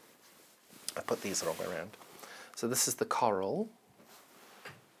cleverly. I put these the wrong way around. So this is the coral.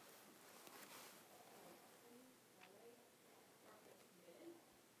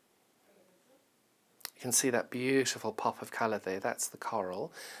 You can see that beautiful pop of colour there. That's the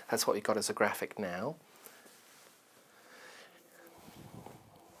coral. That's what we've got as a graphic now.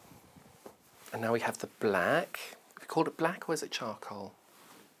 And now we have the black. Have you called it black or is it charcoal?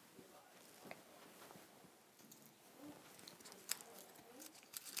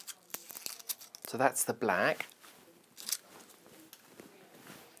 So that's the black.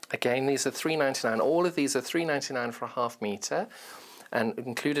 Again, these are $3.99. All of these are $3.99 for a half metre. And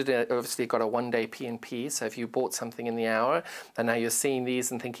included, obviously, got a one-day P&P. So if you bought something in the hour, and now you're seeing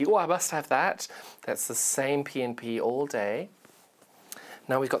these and thinking, oh, I must have that. That's the same P&P all day.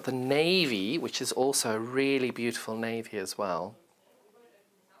 Now we've got the navy, which is also a really beautiful navy as well.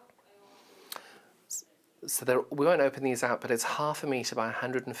 So we won't open these out, but it's half a metre by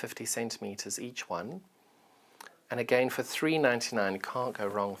 150 centimetres each one. And again, for $3.99, you can't go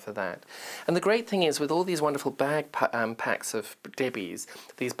wrong for that. And the great thing is, with all these wonderful bag packs of Debbie's,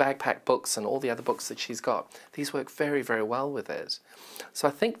 these bagpack books and all the other books that she's got, these work very, very well with it. So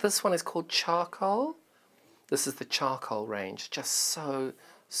I think this one is called Charcoal. This is the charcoal range, just so,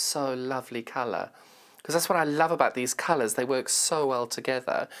 so lovely colour. Because that's what I love about these colours, they work so well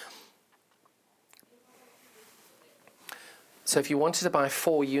together. So if you wanted to buy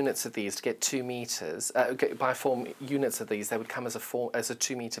 4 units of these to get 2 metres, buy 4 units of these, they would come as a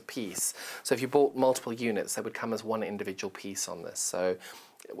 2 metre piece. So if you bought multiple units, they would come as one individual piece on this. So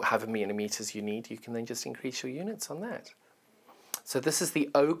however many metres you need, you can then just increase your units on that. So this is the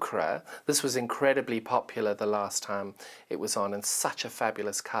ochre. This was incredibly popular the last time it was on, and such a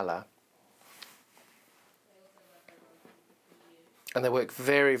fabulous colour. And they work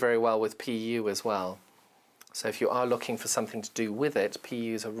very, very well with PU as well. So if you are looking for something to do with it, PU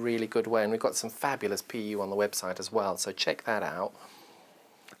is a really good way. And we've got some fabulous PU on the website as well, so check that out.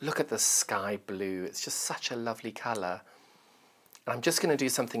 Look at the sky blue. It's just such a lovely colour. And I'm just going to do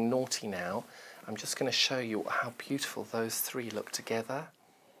something naughty now. I'm just going to show you how beautiful those 3 look together.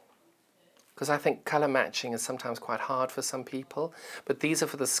 Because I think colour matching is sometimes quite hard for some people. But these are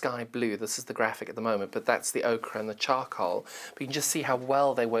for the sky blue. This is the graphic at the moment, but that's the ochre and the charcoal. But you can just see how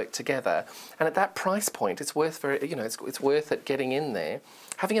well they work together. And at that price point, it's worth it's worth it getting in there,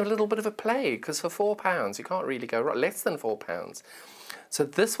 having a little bit of a play. Because for £4, you can't really go wrong. Less than £4. So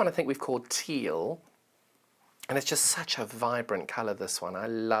this one I think we've called teal. And it's just such a vibrant colour, this one. I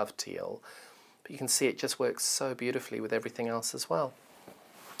love teal. But you can see it just works so beautifully with everything else as well.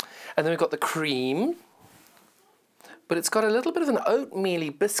 And then we've got the cream. But it's got a little bit of an oatmeal-y,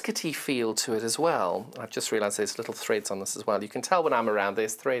 biscuity feel to it as well. I've just realised there's little threads on this as well. You can tell when I'm around,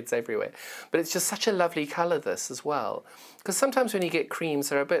 there's threads everywhere. But it's just such a lovely colour, this, as well. Because sometimes when you get creams,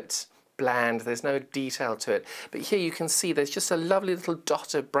 they're a bit bland, there's no detail to it. But here you can see there's just a lovely little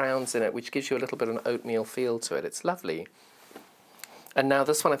dot of browns in it, which gives you a little bit of an oatmeal feel to it. It's lovely. And now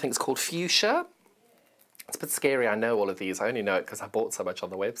this one I think is called Fuchsia. It's a bit scary, I know all of these. I only know it because I bought so much on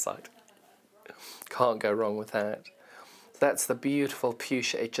the website. Can't go wrong with that. That's the beautiful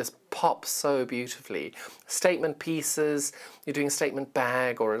fuchsia. It just pops so beautifully. Statement pieces, you're doing a statement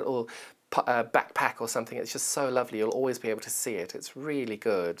bag or a little backpack or something. It's just so lovely. You'll always be able to see it. It's really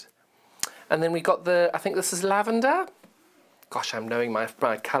good. And then we got I think this is lavender. Gosh, I'm knowing my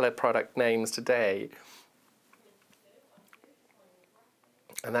colour product names today.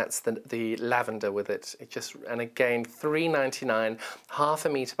 And that's the lavender with it. And again, $3.99, half a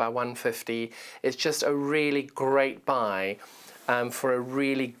metre by 150. It's just a really great buy for a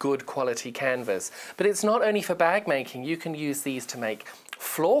really good quality canvas. But it's not only for bag making. You can use these to make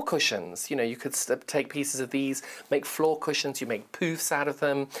floor cushions. You know, you could take pieces of these, make floor cushions, you make poofs out of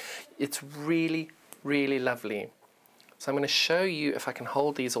them. It's really, really lovely. So I'm going to show you if I can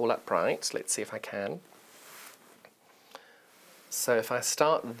hold these all upright. Let's see if I can. So if I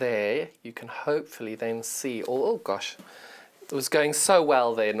start there, you can hopefully then see oh gosh, it was going so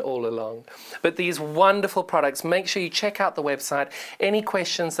well then all along. But these wonderful products, make sure you check out the website. Any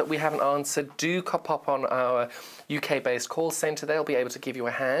questions that we haven't answered, do pop on our UK-based call centre. They'll be able to give you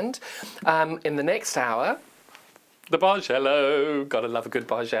a hand. In the next hour, the Bargello. Gotta love a good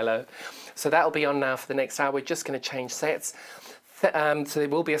Bargello. So that'll be on now for the next hour. We're just going to change sets. So there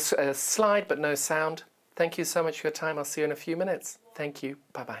will be a slide, but no sound. Thank you so much for your time. I'll see you in a few minutes. Thank you.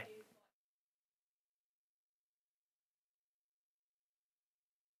 Bye-bye.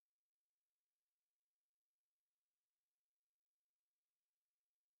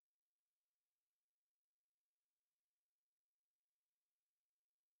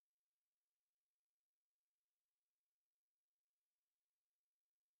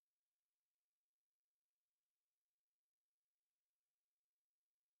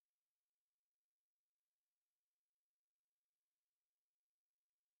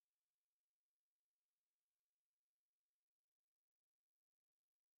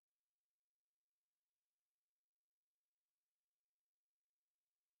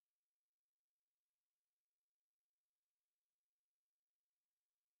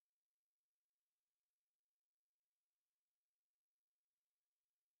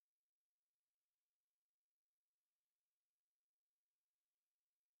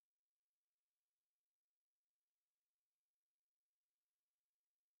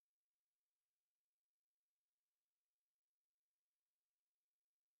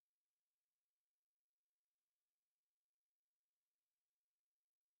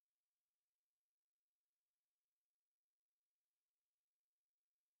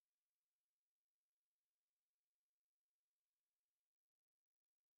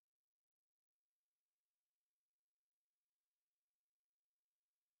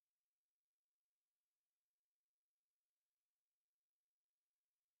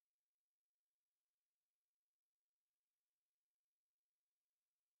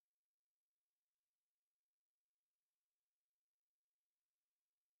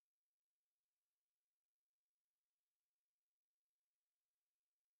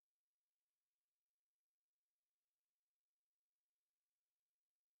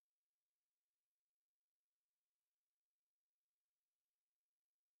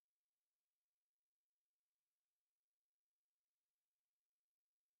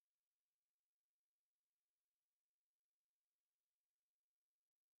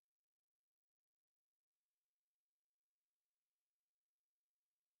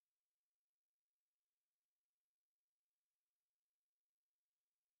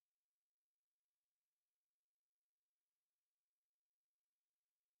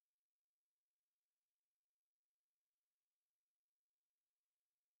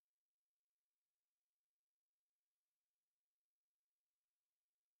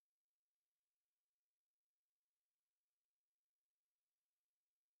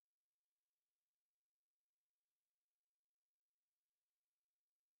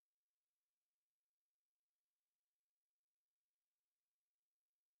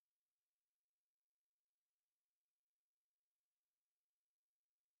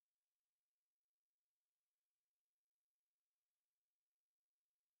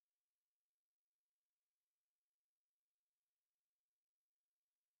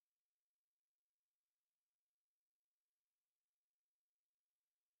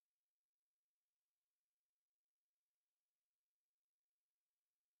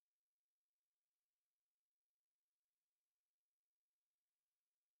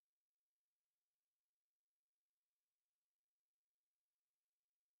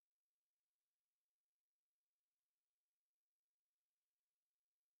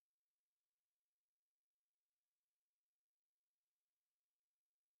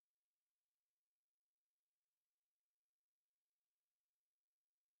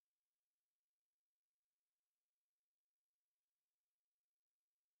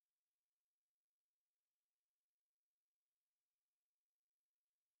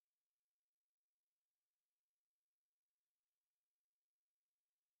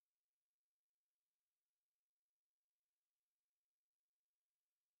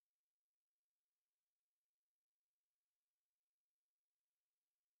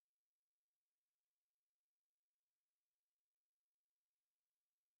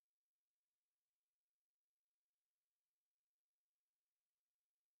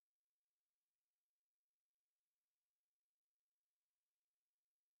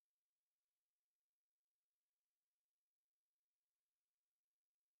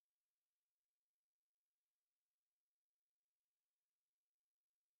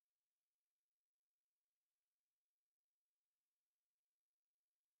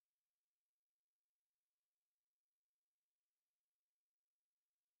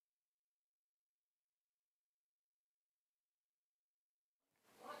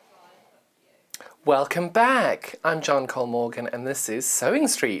 Welcome back. I'm John Cole Morgan and this is Sewing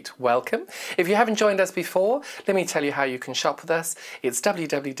Street. Welcome. If you haven't joined us before, let me tell you how you can shop with us. It's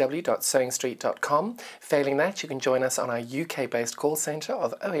www.sewingstreet.com. Failing that, you can join us on our UK-based call centre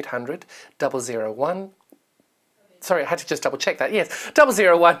of 0800 001. Sorry, I had to just double check that. Yes,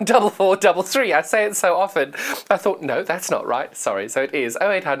 001 4433. I say it so often. I thought, no, that's not right. Sorry. So it is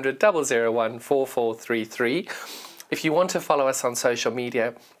 0800 001 4433. If you want to follow us on social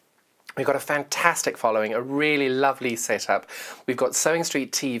media, we've got a fantastic following, a really lovely setup. We've got Sewing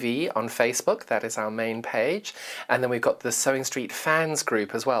Street TV on Facebook, that is our main page. And then we've got the Sewing Street fans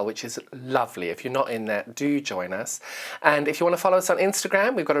group as well, which is lovely. If you're not in that, do join us. And if you want to follow us on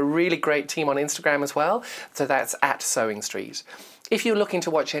Instagram, we've got a really great team on Instagram as well. So that's at Sewing Street. If you're looking to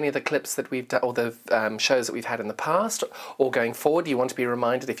watch any of the clips that we've done, or the shows that we've had in the past, or going forward, you want to be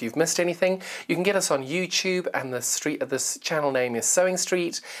reminded if you've missed anything, you can get us on YouTube, and this channel name is Sewing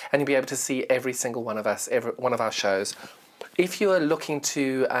Street, and you'll be able to see every single one of us, every one of our shows. If you are looking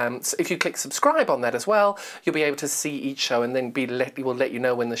to, if you click subscribe on that as well, you'll be able to see each show, and then we'll let you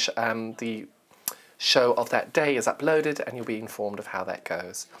know when the show of that day is uploaded, and you'll be informed of how that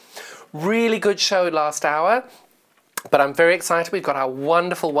goes. Really good show last hour. But I'm very excited. We've got our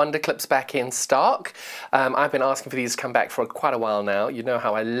wonderful Wonder Clips back in stock. I've been asking for these to come back for quite a while now. You know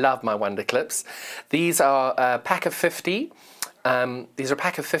how I love my Wonder Clips. These are a pack of 50. These are a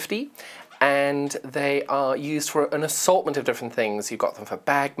pack of 50. And they are used for an assortment of different things. You've got them for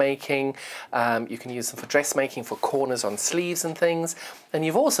bag making, you can use them for dressmaking, for corners on sleeves and things, and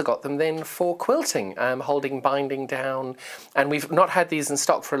you've also got them then for quilting, holding binding down. And we've not had these in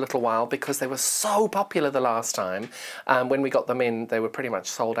stock for a little while because they were so popular the last time. When we got them in, they were pretty much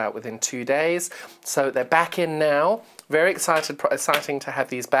sold out within 2 days. So they're back in now. Very exciting to have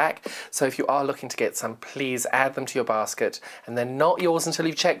these back. So if you are looking to get some, please add them to your basket. And they're not yours until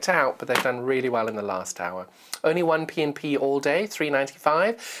you've checked out, but they've done really well in the last hour. Only one P&P all day,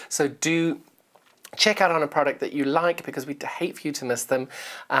 $3.95. So do check out on a product that you like, because we'd hate for you to miss them.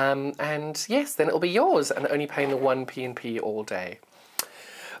 And yes, then it'll be yours, and only paying the one P&P all day.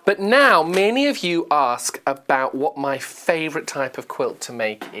 But now, many of you ask about what my favourite type of quilt to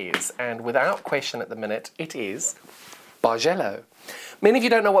make is. And without question at the minute, it is Bargello. Many of you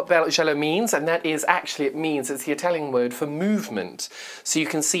don't know what Bargello means, and that is actually, it's the Italian word for movement. So you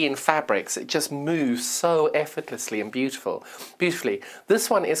can see in fabrics, it just moves so effortlessly and beautifully.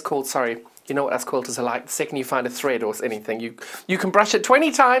 This one is called, sorry, you know what us quilters are like, the second you find a thread or anything, you can brush it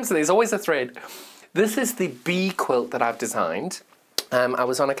 20 times and there's always a thread. This is the bee quilt that I've designed. I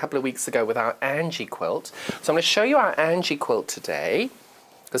was on a couple of weeks ago with our Angie quilt. So I'm going to show you our Angie quilt today,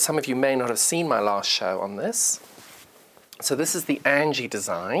 because some of you may not have seen my last show on this. So this is the Angie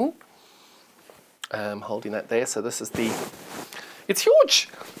design. Holding that there. So this is it's huge.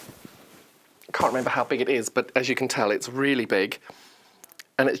 I can't remember how big it is, but as you can tell, it's really big.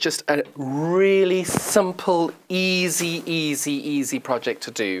 And it's just a really simple, easy project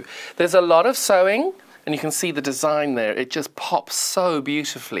to do. There's a lot of sewing, and you can see the design there. It just pops so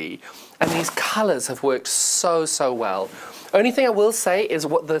beautifully. And these colours have worked so well. Only thing I will say is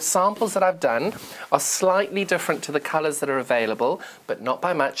what the samples that I've done are slightly different to the colours that are available, but not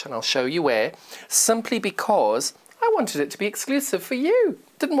by much, and I'll show you where, simply because I wanted it to be exclusive for you.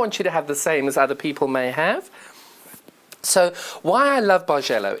 Didn't want you to have the same as other people may have. So why I love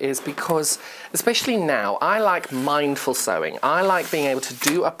Bargello is because, especially now, I like mindful sewing. I like being able to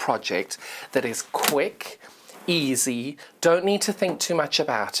do a project that is quick, easy, don't need to think too much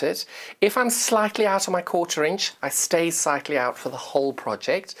about it. If I'm slightly out of my 1/4 inch, I stay slightly out for the whole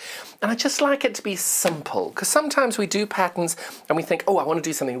project. And I just like it to be simple, because sometimes we do patterns and we think, oh, I want to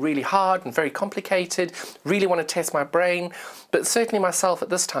do something really hard and very complicated, really want to test my brain. But certainly myself at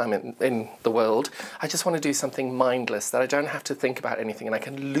this time in the world, I just want to do something mindless, that I don't have to think about anything and I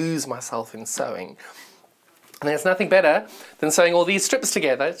can lose myself in sewing. And there's nothing better than sewing all these strips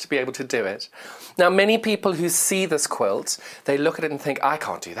together to be able to do it. Now, many people who see this quilt, they look at it and think, I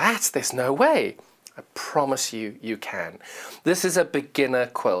can't do that, there's no way. I promise you, you can. This is a beginner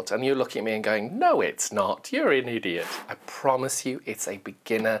quilt, and you're looking at me and going, no, it's not, you're an idiot. I promise you, it's a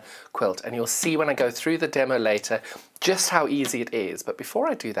beginner quilt, and you'll see when I go through the demo later just how easy it is. But before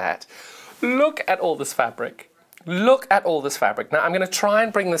I do that, look at all this fabric. Look at all this fabric. Now I'm going to try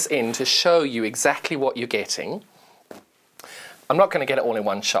and bring this in to show you exactly what you're getting. I'm not going to get it all in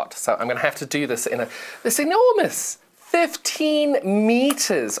one shot, so I'm going to have to do this in this enormous 15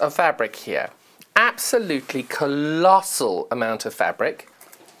 meters of fabric here. Absolutely colossal amount of fabric.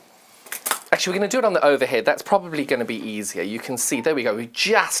 Actually, we're going to do it on the overhead. That's probably going to be easier. You can see, there we go, we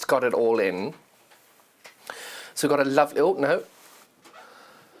just got it all in. So we've got a lovely, oh no.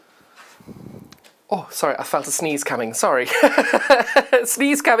 Oh, sorry, I felt a sneeze coming, sorry.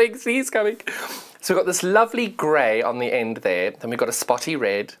 Sneeze coming, sneeze coming. So we've got this lovely grey on the end there, then we've got a spotty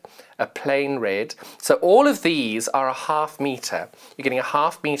red, a plain red. So all of these are a ½ metre. You're getting a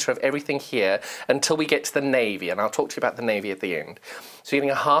 ½ metre of everything here until we get to the navy, and I'll talk to you about the navy at the end. So you're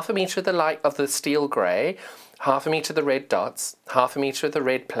getting a ½ metre of the light of the steel grey, ½ metre of the red dots, ½ metre of the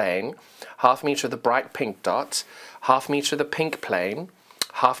red plain, ½ metre of the bright pink dot, ½ metre of the pink plain,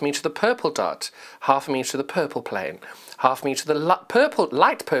 ½ metre of the purple dot, ½ metre of the purple plain, ½ metre of the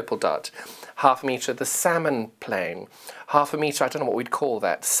light purple dot, ½ metre of the salmon plain, ½ metre, I don't know what we'd call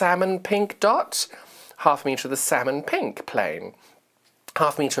that, salmon pink dot, ½ metre of the salmon pink plain,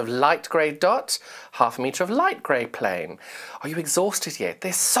 ½ metre of light grey dot, ½ metre of light grey plain. Are you exhausted yet?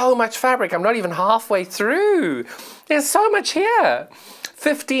 There's so much fabric, I'm not even halfway through. There's so much here.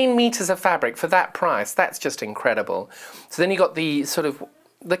 15 metres of fabric for that price, that's just incredible. So then you got the sort of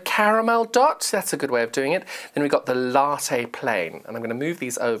the caramel dot, that's a good way of doing it. Then we've got the latte plain, and I'm going to move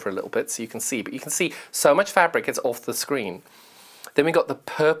these over a little bit so you can see, but you can see so much fabric it's off the screen. Then we've got the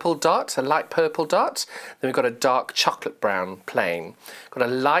purple dot, a light purple dot. Then we've got a dark chocolate brown plain. Got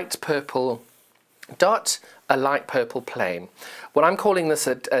a light purple dot, a light purple plain. What I'm calling this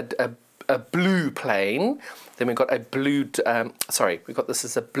a blue plain. Then we've got a blue, we've got this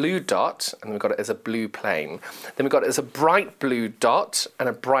as a blue dot, and we've got it as a blue plain. Then we've got it as a bright blue dot and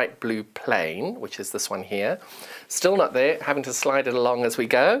a bright blue plain, which is this one here. Still not there, having to slide it along as we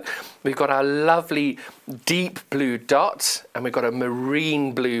go. We've got our lovely deep blue dot, and we've got a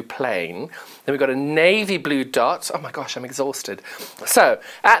marine blue plain. Then we've got a navy blue dot. Oh my gosh, I'm exhausted. So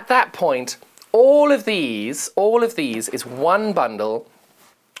at that point, all of these is one bundle.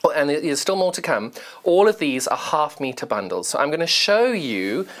 And there's still more to come. All of these are ½ metre bundles. So I'm going to show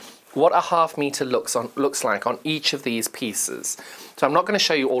you what a ½ metre looks like on each of these pieces. So I'm not going to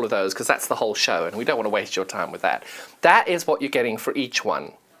show you all of those because that's the whole show and we don't want to waste your time with that. That is what you're getting for each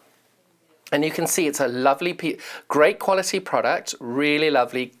one. And you can see it's a lovely great quality product, really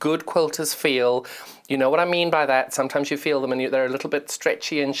lovely, good quilters feel. You know what I mean by that. Sometimes you feel them and they're a little bit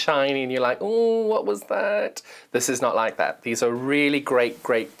stretchy and shiny and you're like, oh, what was that? This is not like that. These are really great,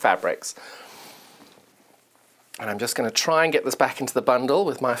 great fabrics. And I'm just going to try and get this back into the bundle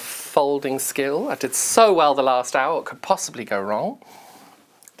with my folding skill. I did so well the last hour, what could possibly go wrong?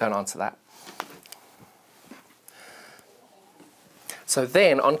 Don't answer that. So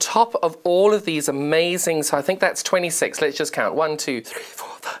then, on top of all of these amazing, so I think that's 26, let's just count. 1, 2, 3, 4,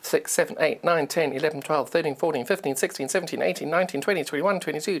 5, 6, 7, 8, 9, 10, 11, 12, 13, 14, 15, 16, 17, 18, 19, 20, 21,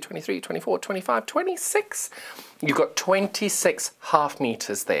 22, 23, 24, 25, 26. You've got 26 ½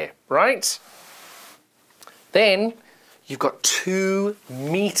 metres there, right? Then, you've got 2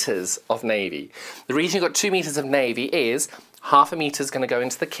 metres of navy. The reason you've got 2 metres of navy is ½ metre is going to go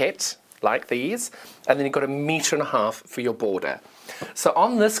into the kit, like these, and then you've got 1.5 metres for your border. So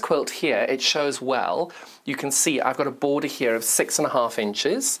on this quilt here, it shows well. You can see I've got a border here of 6.5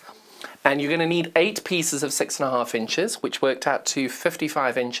 inches, and you're going to need 8 pieces of 6.5 inches, which worked out to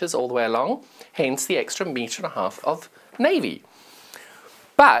 55 inches all the way along, hence the extra 1.5 metres of navy.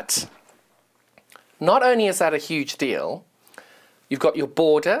 But not only is that a huge deal, you've got your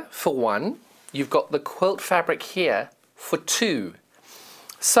border for 1, you've got the quilt fabric here for 2.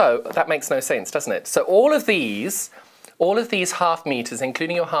 So that makes no sense, doesn't it? So all of these ½ metres,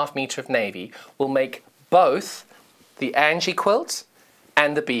 including your ½ metre of navy, will make both the Angie quilt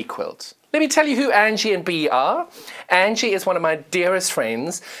and the Bea quilt. Let me tell you who Angie and Bea are. Angie is one of my dearest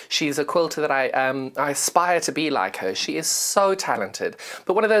friends. She's a quilter that I aspire to be like her. She is so talented,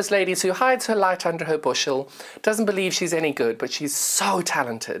 but one of those ladies who hides her light under her bushel, doesn't believe she's any good, but she's so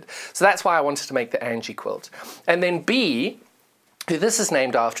talented. So that's why I wanted to make the Angie quilt. And then Bea, who this is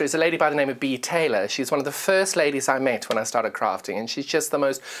named after, is a lady by the name of Bea Taylor. She's one of the first ladies I met when I started crafting, and she's just the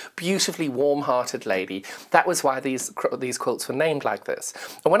most beautifully warm-hearted lady. That was why these quilts were named like this.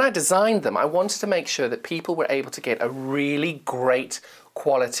 And when I designed them, I wanted to make sure that people were able to get a really great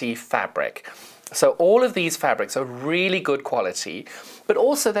quality fabric. So all of these fabrics are really good quality, but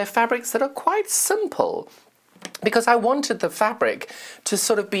also they're fabrics that are quite simple, because I wanted the fabric to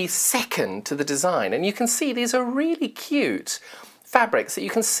sort of be second to the design. And you can see these are really cute fabrics that you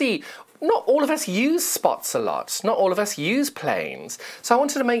can see. Not all of us use spots a lot. Not all of us use plains. So I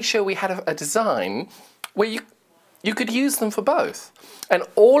wanted to make sure we had a design where you could use them for both. And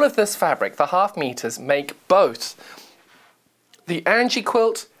all of this fabric, the ½ metres, make both the Angie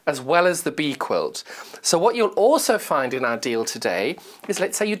quilt as well as the Bea quilt. So what you'll also find in our deal today is,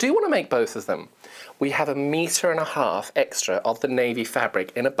 let's say you do want to make both of them. We have 1.5 metres extra of the navy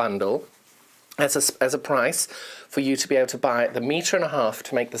fabric in a bundle, as a price for you to be able to buy the 1.5 meters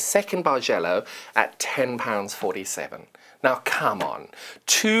to make the second Bargello at £10.47. Now come on,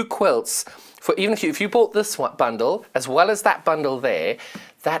 2 quilts for even if you bought this one bundle as well as that bundle there,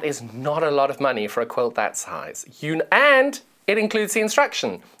 that is not a lot of money for a quilt that size. And it includes the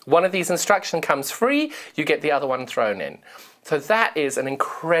instruction. One of these instruction comes free, you get the other one thrown in. So that is an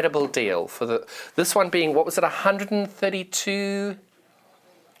incredible deal for this one being, what was it, 132?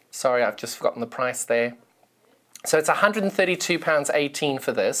 Sorry, I've just forgotten the price there. So it's £132.18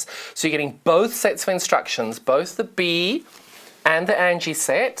 for this. So you're getting both sets of instructions, both the Bea and the Angie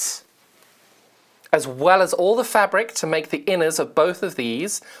set, as well as all the fabric to make the inners of both of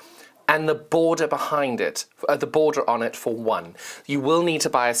these, and the border behind it, the border on it for one. You will need to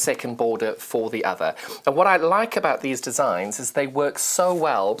buy a second border for the other. And what I like about these designs is they work so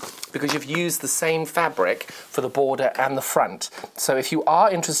well because you've used the same fabric for the border and the front. So if you are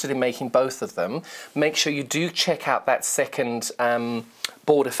interested in making both of them, make sure you do check out that second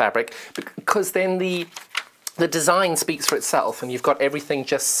border fabric, because then the design speaks for itself and you've got everything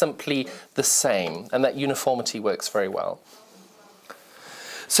just simply the same, and that uniformity works very well.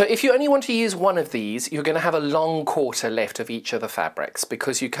 So if you only want to use one of these, you're going to have a long quarter left of each of the fabrics,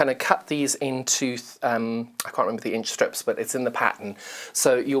 because you kind of cut these into, I can't remember the inch strips, but it's in the pattern.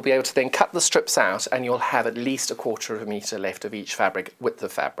 So you'll be able to then cut the strips out and you'll have at least 1/4 meter left of each fabric width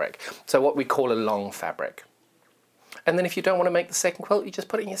of fabric. So what we call a long fabric. And then if you don't want to make the second quilt, you just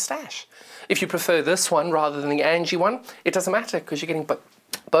put it in your stash. If you prefer this one rather than the Angie one, it doesn't matter, because you're getting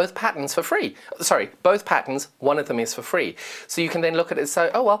both patterns for free. Sorry, both patterns, one of them is for free. So you can then look at it and say,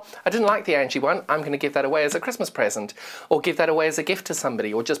 oh well, I didn't like the Angie one, I'm going to give that away as a Christmas present, or give that away as a gift to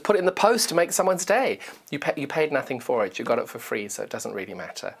somebody, or just put it in the post to make someone's day. You paid nothing for it, you got it for free, so it doesn't really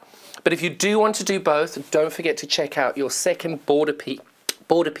matter. But if you do want to do both, don't forget to check out your second border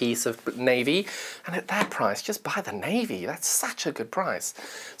piece of navy, and at that price, just buy the navy. That's such a good price.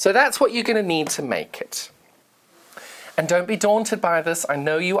 So that's what you're going to need to make it. And don't be daunted by this. I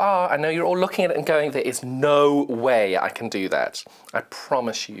know you are. I know you're all looking at it and going, there is no way I can do that. I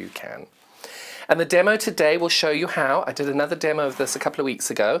promise you can. And the demo today will show you how. I did another demo of this a couple of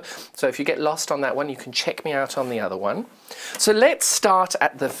weeks ago. So if you get lost on that one, you can check me out on the other one. So let's start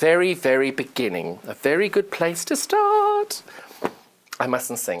at the very, very beginning. A very good place to start. I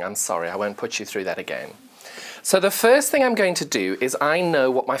mustn't sing. I'm sorry. I won't put you through that again. So the first thing I'm going to do is I know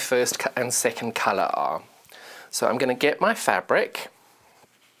what my first and second colour are. So I'm going to get my fabric.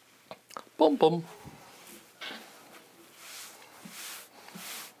 Boom, boom.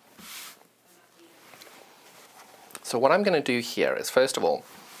 So what I'm going to do here is, first of all,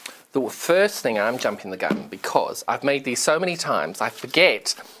 the first thing, I'm jumping the gun because I've made these so many times, I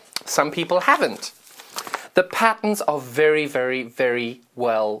forget some people haven't. The patterns are very, very, very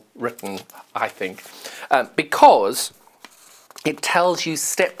well written, I think, because it tells you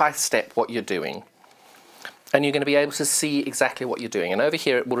step by step what you're doing. And you're going to be able to see exactly what you're doing. And over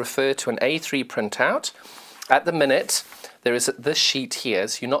here it will refer to an A3 printout. At the minute, there is this sheet here,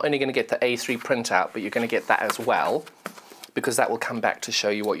 so you're not only going to get the A3 printout, but you're going to get that as well, because that will come back to show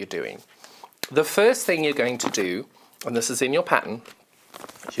you what you're doing. The first thing you're going to do, and this is in your pattern,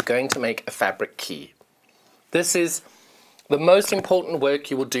 is you're going to make a fabric key. This is the most important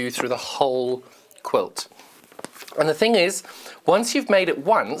work you will do through the whole quilt. And the thing is, once you've made it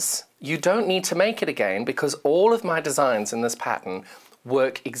once, you don't need to make it again, because all of my designs in this pattern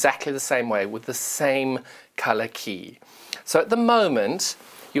work exactly the same way with the same colour key. So at the moment,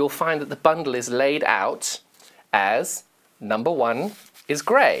 you'll find that the bundle is laid out as number 1 is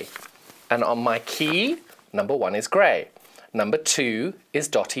grey. And on my key, number 1 is grey. Number 2 is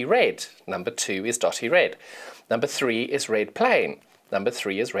dotty red. Number 2 is dotty red. Number 3 is red plain. Number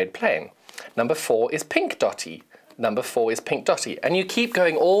 3 is red plain. Number 4 is pink dotty. Number 4 is pink dotty. And you keep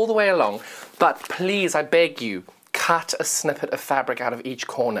going all the way along, but please, I beg you, cut a snippet of fabric out of each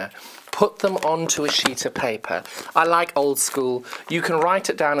corner. Put them onto a sheet of paper. I like old school. You can write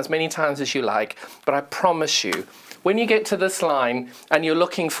it down as many times as you like, but I promise you, when you get to this line and you're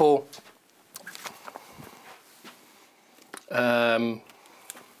looking for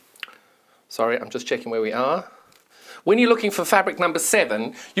sorry, I'm just checking where we are. When you're looking for fabric number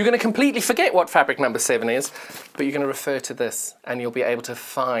 7, you're going to completely forget what fabric number 7 is, but you're going to refer to this and you'll be able to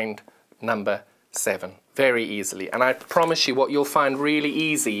find number 7 very easily. And I promise you, what you'll find really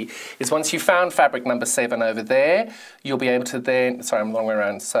easy is once you've found fabric number 7 over there, you'll be able to then, sorry, I'm the wrong way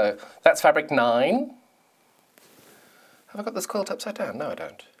around. So that's fabric 9. Have I got this quilt upside down? No, I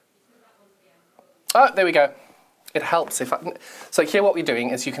don't. Oh, there we go. It helps if I... So here what we're doing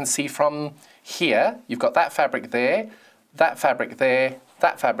is, you can see from here, you've got that fabric there,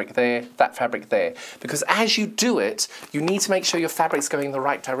 that fabric there, that fabric there. Because as you do it, you need to make sure your fabric's going in the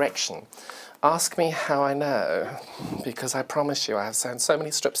right direction. Ask me how I know, because I promise you I have sewn so many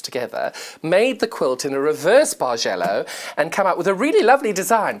strips together, made the quilt in a reverse Bargello and come up with a really lovely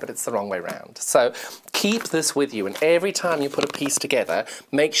design, but it's the wrong way round. So keep this with you, and every time you put a piece together,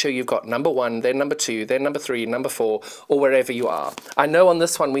 make sure you've got number 1, then number 2, then number 3, number 4, or wherever you are. I know on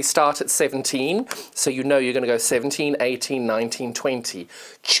this one we start at 17, so you know you're going to go 17, 18, 19, 20.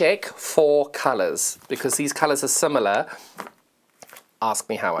 Check 4 colours, because these colours are similar. Ask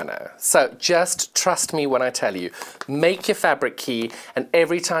me how I know. So just trust me when I tell you. Make your fabric key, and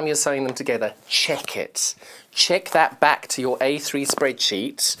every time you're sewing them together, check it. Check that back to your A3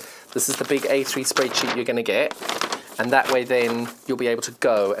 spreadsheet. This is the big A3 spreadsheet you're going to get, and that way then you'll be able to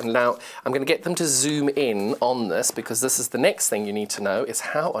go. And now I'm going to get them to zoom in on this, because this is the next thing you need to know, is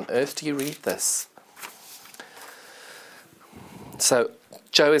how on earth do you read this? So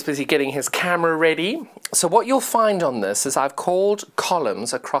Joe is busy getting his camera ready. So what you'll find on this is I've called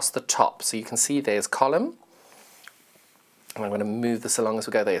columns across the top. So you can see there's column. And I'm going to move this along as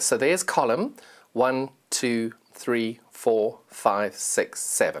we go there. So there's column 1, 2, 3, 4, 5, 6,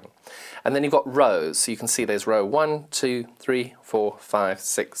 7. And then you've got rows. So you can see there's row 1, 2, 3, 4, 5,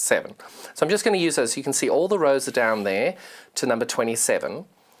 6, 7. So I'm just going to use those. So you can see all the rows are down there to number 27.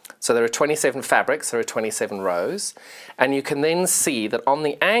 So there are 27 fabrics, there are 27 rows, and you can then see that on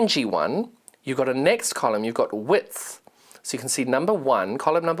the Angie one, you've got a next column, you've got width. So you can see number 1,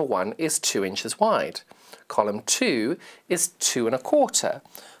 column number 1 is 2 inches wide. Column 2 is 2 1/4.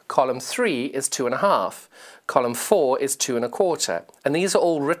 Column 3 is 2 1/2. Column 4 is 2 1/4. And these are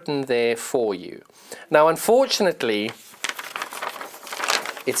all written there for you. Now, unfortunately,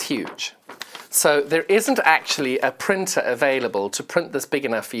 it's huge. So there isn't actually a printer available to print this big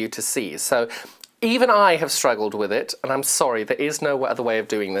enough for you to see. So even I have struggled with it, and I'm sorry, there is no other way of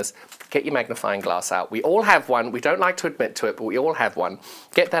doing this. Get your magnifying glass out. We all have one. We don't like to admit to it, but we all have one.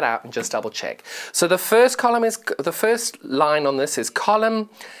 Get that out and just double check. So the first column is, the first line on this is column.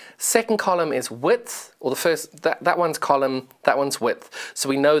 Second column is width, or the first, that one's column, that one's width. So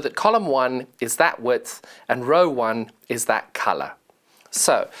we know that column 1 is that width, and row 1 is that colour.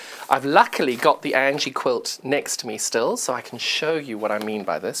 So I've luckily got the Angie quilt next to me still, so I can show you what I mean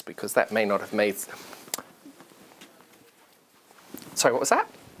by this, because that may not have made... Sorry, what was that?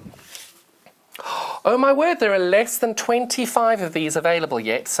 Oh my word, there are less than 25 of these available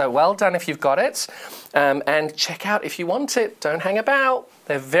yet, so well done if you've got it. And check out if you want it, don't hang about.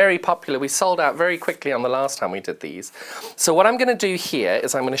 They're very popular. We sold out very quickly on the last time we did these. So what I'm going to do here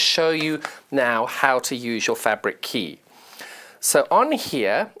is I'm going to show you now how to use your fabric key. So on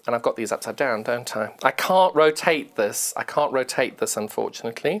here, and I've got these upside down, don't I? I can't rotate this. I can't rotate this,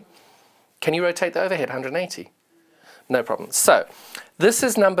 unfortunately. Can you rotate the overhead 180? No problem. So this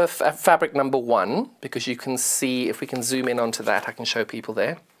is fabric number 1, because you can see, if we can zoom in onto that, I can show people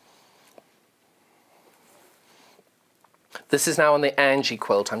there. This is now on the Angie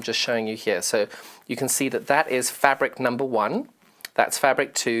quilt. I'm just showing you here. So you can see that that is fabric number 1. That's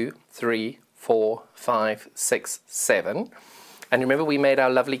fabric 2, 3, 4, 5, 6, 7. And remember, we made our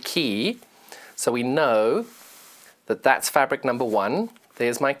lovely key, so we know that that's fabric number 1.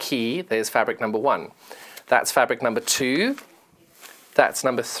 There's my key, there's fabric number 1. That's fabric number 2, that's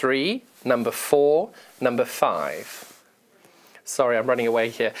number 3, number 4, number 5. Sorry, I'm running away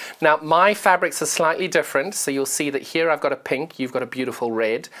here. Now, my fabrics are slightly different, so you'll see that here I've got a pink, you've got a beautiful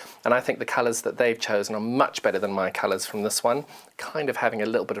red, and I think the colours that they've chosen are much better than my colours from this one. Kind of having a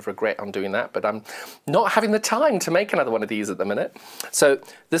little bit of regret on doing that, but I'm not having the time to make another one of these at the minute. So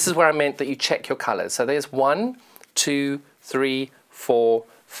this is where I meant that you check your colours. So there's 1, 2, 3, 4,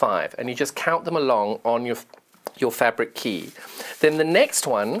 5, and you just count them along on your fabric key. Then the next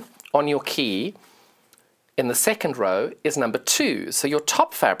one on your key in the second row is number 2. So your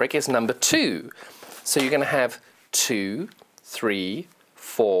top fabric is number 2. So you're going to have 2, 3,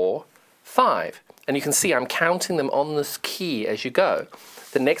 4, 5. And you can see I'm counting them on this key as you go.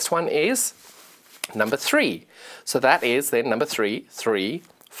 The next one is number 3. So that is then number 3, 3,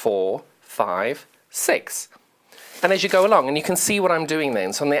 4, 5, 6. And as you go along, and you can see what I'm doing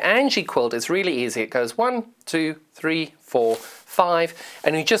then. So on the Angie quilt, it's really easy. It goes 1, 2, 3, 4, 5,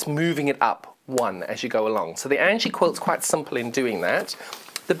 and you're just moving it up 1 as you go along. So the Angie quilt's quite simple in doing that.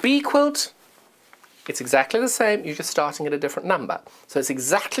 The Bea quilt, it's exactly the same, you're just starting at a different number. So it's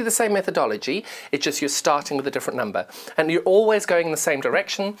exactly the same methodology, it's just you're starting with a different number. And you're always going in the same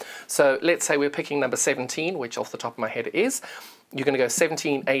direction. So let's say we're picking number 17, which off the top of my head is. you're going to go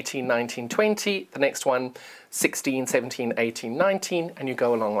 17, 18, 19, 20. The next one, 16, 17, 18, 19, and you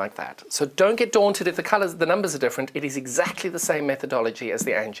go along like that. So don't get daunted if the numbers are different. It is exactly the same methodology as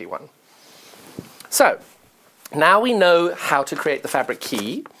the Angie one. So now we know how to create the fabric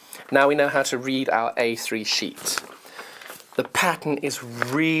key. Now we know how to read our A3 sheet. The pattern is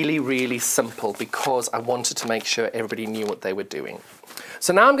really, really simple because I wanted to make sure everybody knew what they were doing.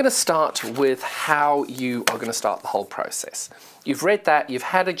 So now I'm going to start with how you are going to start the whole process. You've read that, you've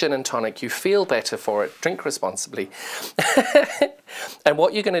had a gin and tonic, you feel better for it, drink responsibly. And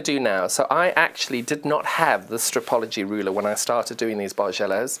what you're going to do now, so I actually did not have the Stripology ruler when I started doing these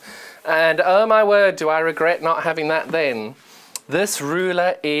Bargellos. And oh my word, do I regret not having that then. This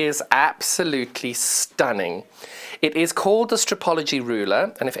ruler is absolutely stunning. It is called the Stripology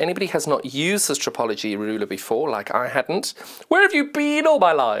ruler, and if anybody has not used the Stripology ruler before, like I hadn't, where have you been all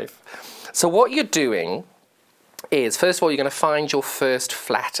my life? So what you're doing is, first of all, you're going to find your first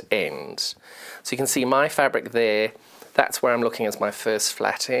flat end. So you can see my fabric there, that's where I'm looking as my first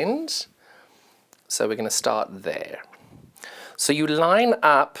flat end. So we're going to start there. So you line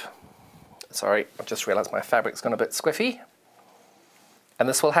up, sorry, I've just realized my fabric's gone a bit squiffy. And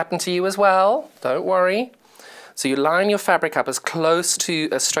this will happen to you as well, don't worry. So you line your fabric up as close to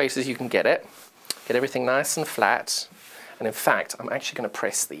as straight as you can get it. Get everything nice and flat. And in fact, I'm actually going to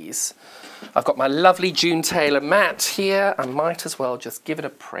press these. I've got my lovely June Taylor mat here. I might as well just give it a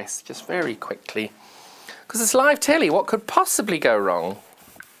press, just very quickly. Because it's live telly, what could possibly go wrong?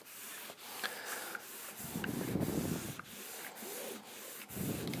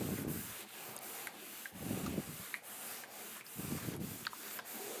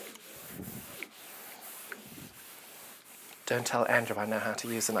 Don't tell Andrew I know how to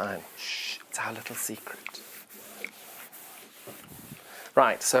use an iron. Shh, it's our little secret.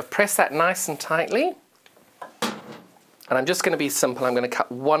 Right, so press that nice and tightly. And I'm just going to be simple. I'm going to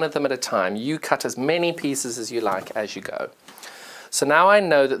cut one of them at a time. You cut as many pieces as you like as you go. So now I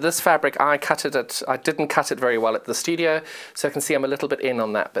know that this fabric, I didn't cut it very well at the studio, so I can see I'm a little bit in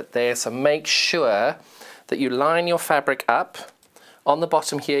on that bit there. So make sure that you line your fabric up. On the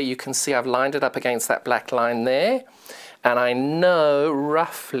bottom here, you can see I've lined it up against that black line there. And I know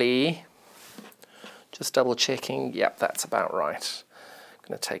roughly, just double checking, yep, that's about right. I'm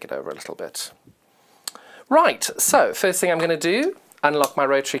going to take it over a little bit. Right, so first thing I'm going to do, unlock my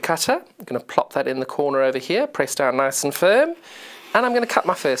rotary cutter. I'm going to plop that in the corner over here, press down nice and firm, and I'm going to cut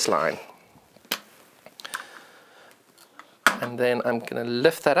my first line. And then I'm going to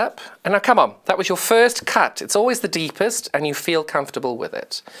lift that up. And now come on, that was your first cut. It's always the deepest, and you feel comfortable with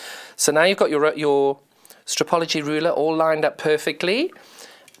it. So now you've got your Stripology ruler all lined up perfectly,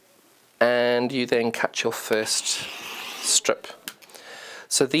 and you then cut your first strip.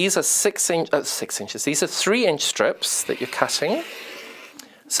 So these are 6 inches. These are 3-inch strips that you're cutting.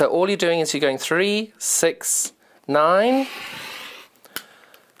 So all you're doing is you're going 3, 6, 9,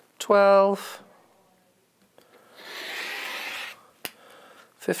 12,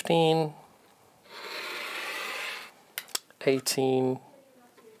 15, 18.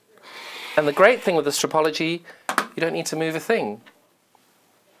 And the great thing with the Stripology, you don't need to move a thing.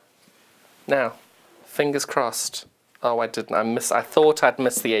 Now, fingers crossed. Oh, I didn't. I thought I'd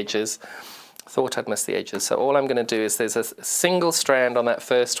missed the edges. So all I'm going to do is there's a single strand on that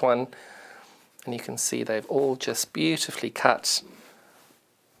first one, and you can see they've all just beautifully cut.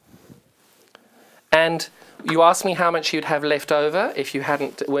 And you asked me how much you'd have left over if you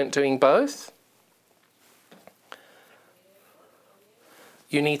weren't doing both.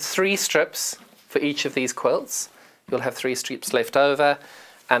 You need 3 strips for each of these quilts. You'll have 3 strips left over,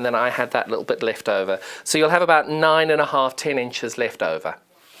 and then I had that little bit left over. So you'll have about 9.5, 10 inches left over.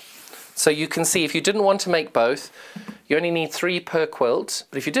 So you can see if you didn't want to make both, you only need 3 per quilt,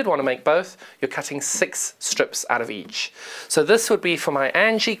 but if you did want to make both, you're cutting 6 strips out of each. So this would be for my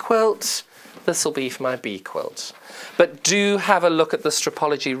Angie quilt, this will be for my Bea quilt. But do have a look at the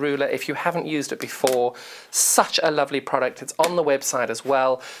Stripology ruler if you haven't used it before. Such a lovely product. It's on the website as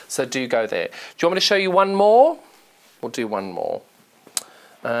well, so do go there. Do you want me to show you one more? We'll do one more.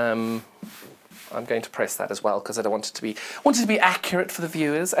 I'm going to press that as well because I don't want it to be accurate for the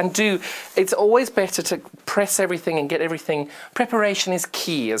viewers. And it's always better to press everything and get everything. Preparation is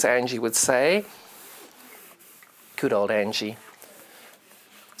key, as Angie would say. Good old Angie.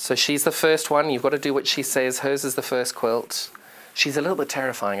 So she's the first one. You've got to do what she says. Hers is the first quilt. She's a little bit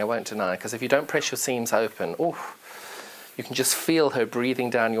terrifying, I won't deny, because if you don't press your seams open, ooh, you can just feel her breathing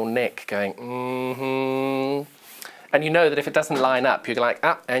down your neck going, mm-hmm. And you know that if it doesn't line up, you're like,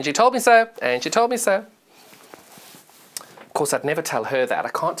 ah, Angie told me so, Angie told me so. Of course, I'd never tell her that. I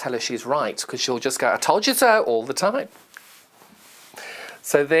can't tell her she's right, because she'll just go, I told you so, all the time.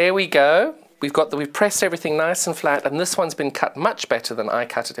 So there we go. We've pressed everything nice and flat, and this one's been cut much better than I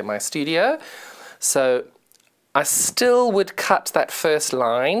cut it in my studio. So I still would cut that first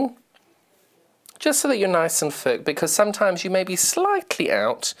line, just so that you're nice and thick, because sometimes you may be slightly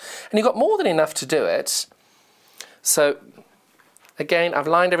out, and you've got more than enough to do it. So again, I've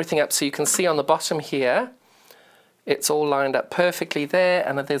lined everything up so you can see on the bottom here, it's all lined up perfectly there,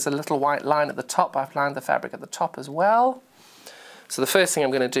 and there's a little white line at the top. I've lined the fabric at the top as well. So the first thing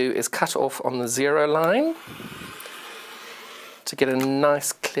I'm going to do is cut off on the 0 line to get a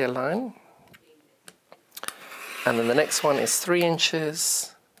nice clear line. And then the next one is 3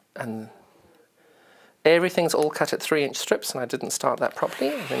 inches, and everything's all cut at 3-inch strips, and I didn't start that properly.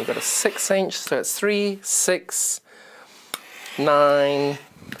 And then you've got a 6-inch, so it's 3, 6, 9,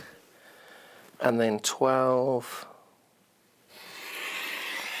 and then 12,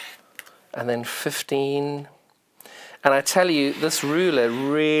 and then 15. And I tell you, this ruler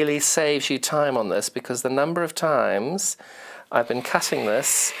really saves you time on this, because the number of times I've been cutting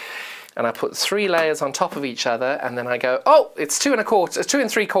this and I put 3 layers on top of each other, and then I go, oh, it's 2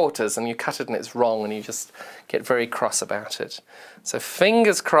 3/4, and you cut it and it's wrong, and you just get very cross about it. So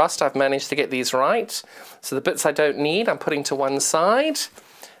fingers crossed I've managed to get these right. So the bits I don't need, I'm putting to one side,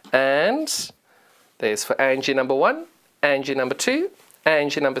 and there's for Angie number 1, Angie number 2,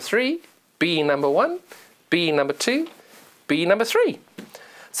 Angie number 3, B number 1, B number 2, B number 3.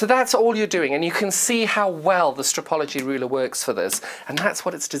 So that's all you're doing, and you can see how well the Stripology ruler works for this, and that's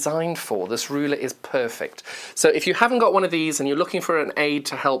what it's designed for. This ruler is perfect. So if you haven't got one of these and you're looking for an aid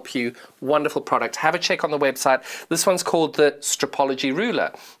to help you, wonderful product, have a check on the website. This one's called the Stripology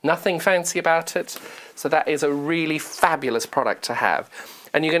ruler. Nothing fancy about it, so that is a really fabulous product to have.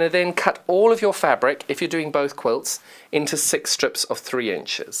 And you're going to then cut all of your fabric, if you're doing both quilts, into 6 strips of 3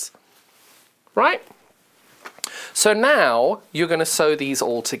 inches. Right? So now you're going to sew these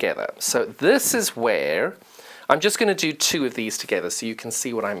all together. So this is where I'm just going to do 2 of these together so you can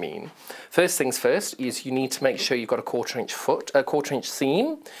see what I mean. First things first is you need to make sure you've got a 1/4 inch seam.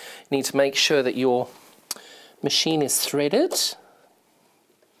 You need to make sure that your machine is threaded.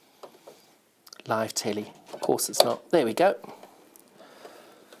 Live telly, of course it's not. There we go.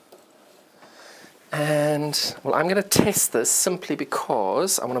 And, well, I'm going to test this simply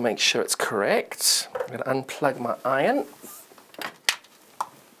because I want to make sure it's correct. I'm going to unplug my iron.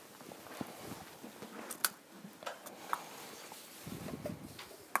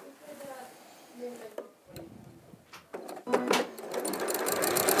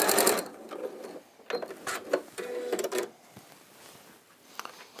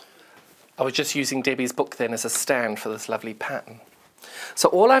 I was just using Debbie's book then as a stand for this lovely pattern. So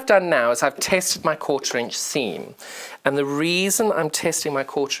all I've done now is I've tested my 1/4 inch seam. And the reason I'm testing my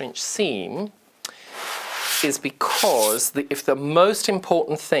 1/4 inch seam is because if the most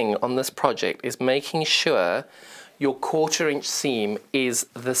important thing on this project is making sure your 1/4 inch seam is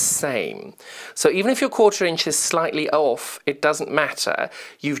the same. So even if your 1/4 inch is slightly off, it doesn't matter.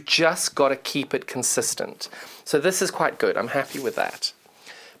 You've just got to keep it consistent. So this is quite good. I'm happy with that.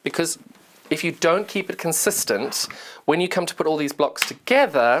 Because if you don't keep it consistent, when you come to put all these blocks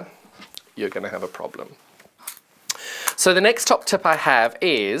together, you're going to have a problem. So the next top tip I have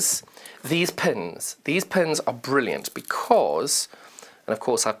is these pins. These pins are brilliant because, and of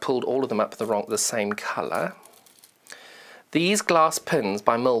course I've pulled all of them up the same colour. These glass pins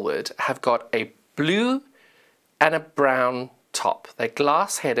by Millwood have got a blue and a brown top. They're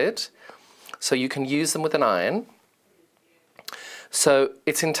glass headed, so you can use them with an iron. So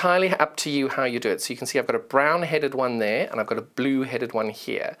it's entirely up to you how you do it. So you can see I've got a brown headed one there and I've got a blue headed one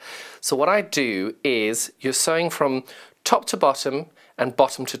here. So what I do is you're sewing from top to bottom and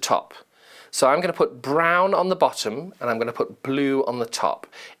bottom to top. So I'm going to put brown on the bottom and I'm going to put blue on the top.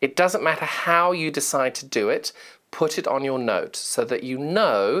 It doesn't matter how you decide to do it, put it on your note so that you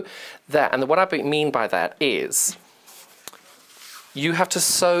know that, and what I mean by that is you have to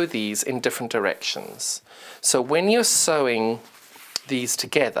sew these in different directions. So when you're sewing these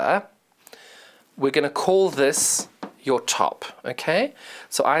together, we're going to call this your top, okay?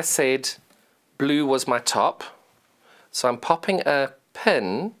 So I said blue was my top, so I'm popping a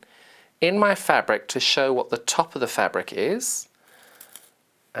pin in my fabric to show what the top of the fabric is,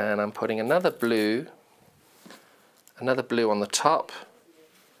 and I'm putting another blue on the top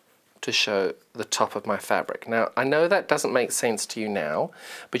to show the top of my fabric. Now I know that doesn't make sense to you now,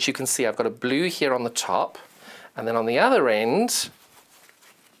 but you can see I've got a blue here on the top, and then on the other end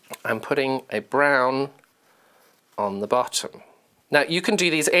I'm putting a brown on the bottom. Now you can do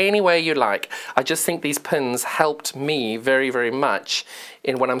these any way you like. I just think these pins helped me very, very much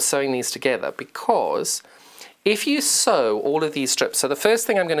in when I'm sewing these together, because If you sew all of these strips, so the first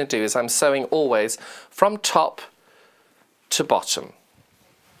thing I'm going to do is I'm sewing always from top to bottom.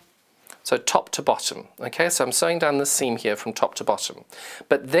 So top to bottom, okay? So I'm sewing down the seam here from top to bottom.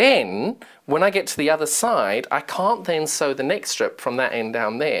 But then, when I get to the other side, I can't then sew the next strip from that end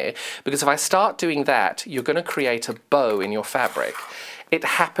down there, because if I start doing that, you're going to create a bow in your fabric. It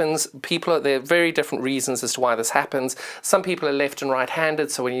happens, there are very different reasons as to why this happens. Some people are left and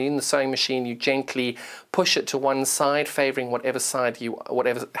right-handed, so when you're in the sewing machine, you gently push it to one side, favoring whatever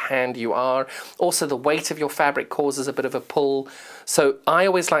hand you are. Also, the weight of your fabric causes a bit of a pull. So I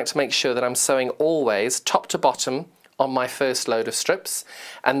always like to make sure that I'm sewing always top to bottom on my first load of strips.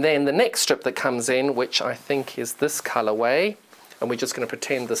 And then the next strip that comes in, which I think is this colorway, and we're just going to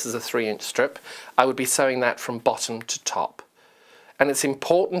pretend this is a 3-inch strip, I would be sewing that from bottom to top. And it's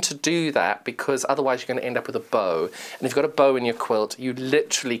important to do that because otherwise you're going to end up with a bow. And if you've got a bow in your quilt, you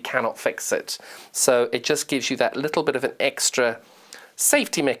literally cannot fix it. So it just gives you that little bit of an extra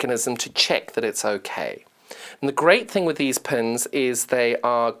safety mechanism to check that it's okay. And the great thing with these pins is they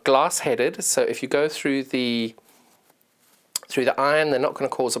are glass-headed. So if you go through the iron, they're not going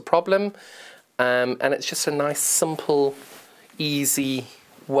to cause a problem. And it's just a nice, simple, easy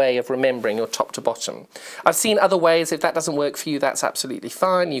way of remembering your top to bottom. I've seen other ways. If that doesn't work for you, that's absolutely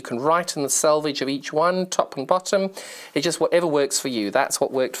fine. You can write in the selvage of each one, top and bottom. It's just whatever works for you. That's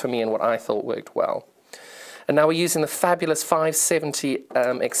what worked for me and what I thought worked well. And now we're using the fabulous 570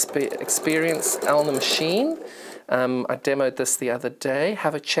 Experience on the machine. I demoed this the other day.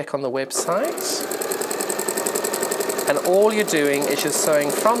 Have a check on the website. And all you're doing is you're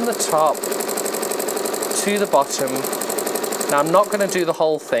sewing from the top to the bottom. Now I'm not going to do the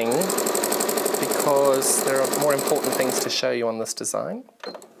whole thing because there are more important things to show you on this design.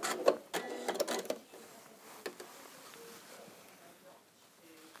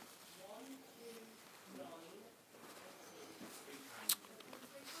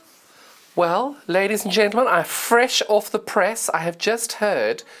 Well, ladies and gentlemen, I'm fresh off the press. I have just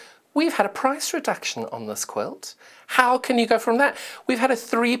heard we've had a price reduction on this quilt. How can you go from that? We've had a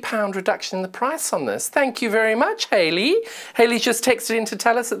 £3 reduction in the price on this. Thank you very much, Hayley. Hayley's just texted in to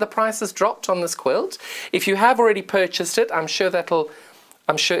tell us that the price has dropped on this quilt. If you have already purchased it, I'm sure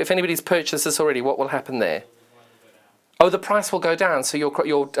if anybody's purchased this already, what will happen there? Oh, the price will go down, so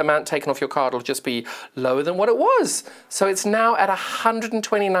your amount taken off your card will just be lower than what it was. So it's now at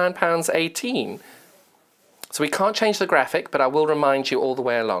 £129.18. So we can't change the graphic, but I will remind you all the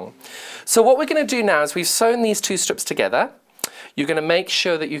way along. So what we're going to do now is we've sewn these two strips together. You're going to make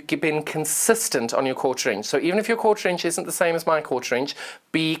sure that you've been consistent on your 1/4 inch. So even if your 1/4 inch isn't the same as my 1/4 inch,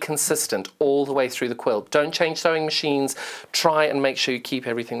 be consistent all the way through the quilt. Don't change sewing machines. Try and make sure you keep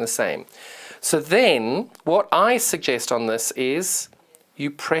everything the same. So then what I suggest on this is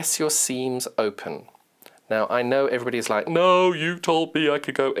you press your seams open. Now I know everybody's like, no, you told me I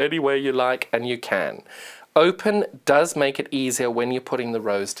could go anywhere you like, and you can. Open does make it easier when you're putting the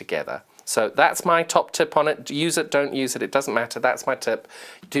rows together. So that's my top tip on it. Use it, don't use it, it doesn't matter. That's my tip.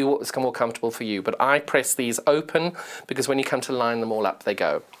 Do what's more comfortable for you. But I press these open because when you come to line them all up, they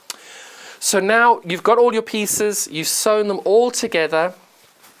go. So now you've got all your pieces, you've sewn them all together,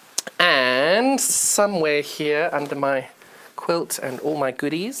 and somewhere here under my quilt and all my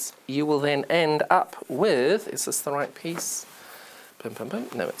goodies, you will then end up with, is this the right piece? Boom, boom, boom.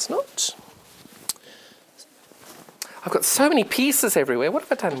 No, it's not. I've got so many pieces everywhere. What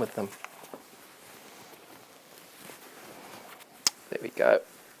have I done with them? There we go.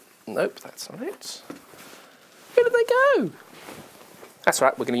 Nope, that's not it. Where did they go? That's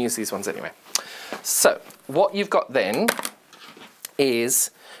right, we're going to use these ones anyway. So, what you've got then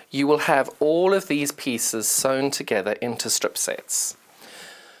is you will have all of these pieces sewn together into strip sets.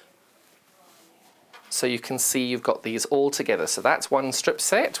 So you can see you've got these all together. So that's one strip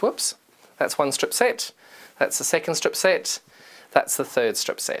set. Whoops. That's one strip set. That's the second strip set. That's the third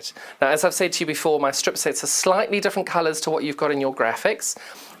strip set. Now, as I've said to you before, my strip sets are slightly different colors to what you've got in your graphics.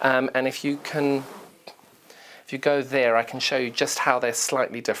 And if you go there, I can show you just how they're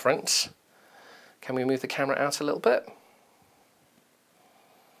slightly different. Can we move the camera out a little bit?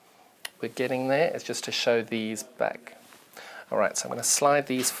 We're getting there. It's just to show these back. All right, so I'm going to slide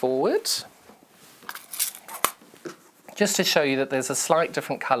these forward. Just to show you that there's a slight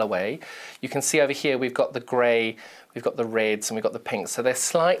different colorway. You can see over here we've got the grey, we've got the reds, and we've got the pinks. So they're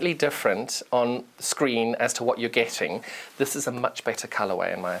slightly different on the screen as to what you're getting. This is a much better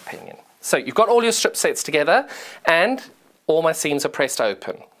colorway in my opinion. So you've got all your strip sets together and all my seams are pressed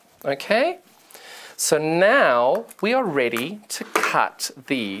open. Okay? So now we are ready to cut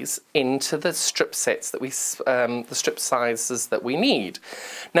these into the strip sets that the strip sizes that we need.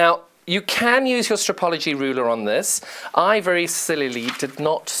 Now, you can use your stripology ruler on this. I very sillily did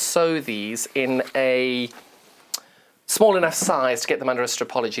not sew these in a small enough size to get them under a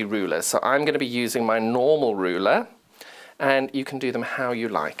stripology ruler. So I'm going to be using my normal ruler, and you can do them how you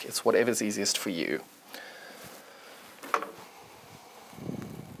like. It's whatever's easiest for you.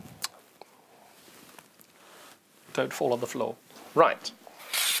 Don't fall on the floor. Right.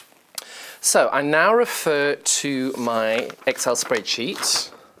 So I now refer to my Excel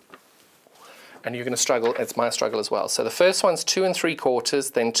spreadsheet, and you're going to struggle. It's my struggle as well. So the first one's 2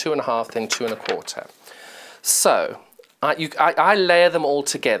 3/4, then 2 1/2, then 2 1/4. So I layer them all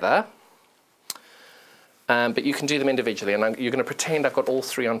together, but you can do them individually, and you're going to pretend I've got all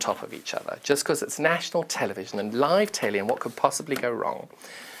three on top of each other, just because it's national television and live telly, and what could possibly go wrong?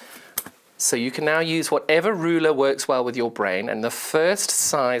 So you can now use whatever ruler works well with your brain, and the first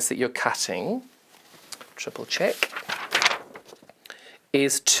size that you're cutting, triple check,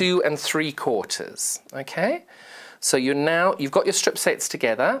 is 2 3/4. Okay? So you've got your strip sets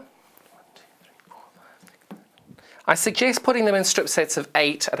together. I suggest putting them in strip sets of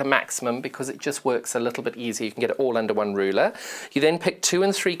 8 at a maximum because it just works a little bit easier. You can get it all under one ruler. You then pick 2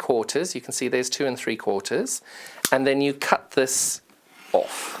 3/4. You can see there's 2 3/4, and then you cut this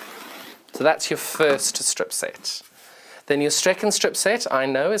off. So that's your first strip set. Then your second strip set, I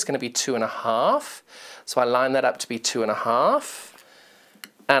know, is going to be 2 1/2. So I line that up to be 2 1/2,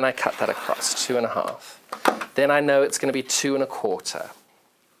 and I cut that across, 2 1/2. Then I know it's going to be 2 1/4.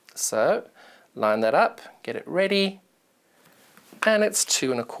 So line that up, get it ready, and it's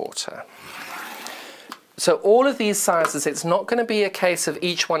 2 1/4. So all of these sizes, it's not going to be a case of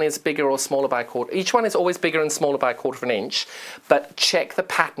each one is bigger or smaller by a quarter. Each one is always bigger and smaller by a quarter of an inch, but check the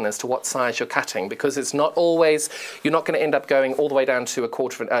pattern as to what size you're cutting, because it's not always, you're not going to end up going all the way down to a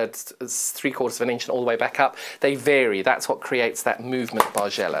 3/4 of an inch and all the way back up. They vary. That's what creates that movement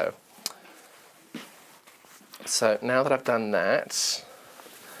Bargello. So now that I've done that,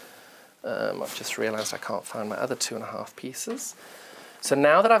 I've just realized I can't find my other 2 1/2 pieces. So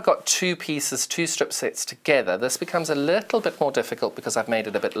now that I've got 2 pieces, 2 strip sets together, this becomes a little bit more difficult because I've made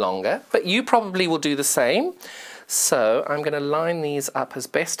it a bit longer, but you probably will do the same. So I'm going to line these up as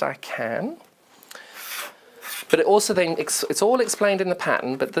best I can. But it also then, it's all explained in the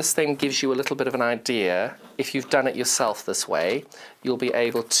pattern, but this then gives you a little bit of an idea. If you've done it yourself this way, you'll be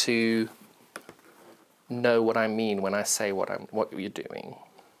able to know what I mean when I say what you're doing.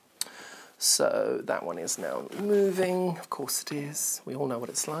 So that one is now moving, of course it is, we all know what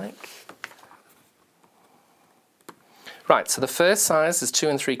it's like. Right, so the first size is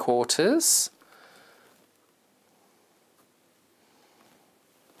 2 3/4.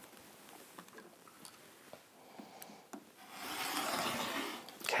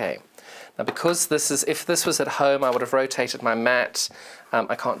 Okay, now because this is, if this was at home I would have rotated my mat.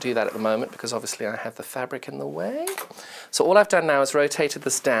 I can't do that at the moment because obviously I have the fabric in the way. So all I've done now is rotated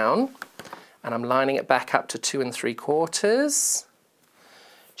this down, and I'm lining it back up to 2 3/4,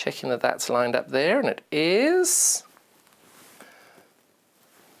 checking that that's lined up there, and it is.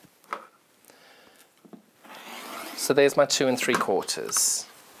 So there's my 2 3/4.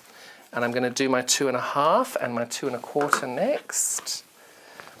 And I'm going to do my 2 1/2 and my 2 1/4 next.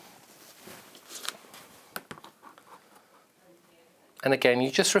 And again, you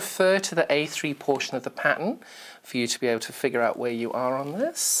just refer to the A3 portion of the pattern for you to be able to figure out where you are on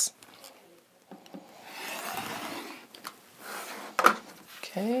this.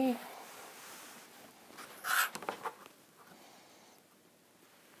 Okay.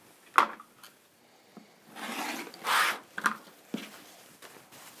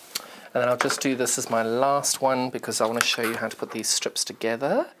 And then I'll just do this as my last one because I want to show you how to put these strips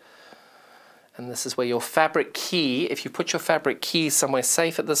together. And this is where your fabric key, if you put your fabric key somewhere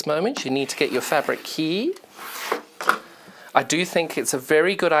safe at this moment, you need to get your fabric key. I do think it's a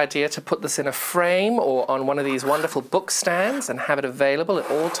very good idea to put this in a frame or on one of these wonderful book stands and have it available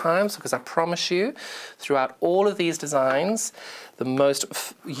at all times, because I promise you, throughout all of these designs, the most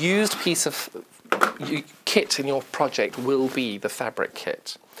used piece of kit in your project will be the fabric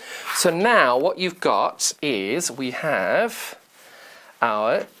kit. So now what you've got is we have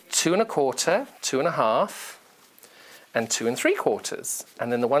our 2 1/4, 2 1/2, and 2 3/4.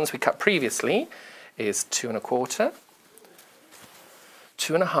 And then the ones we cut previously is 2 1/4,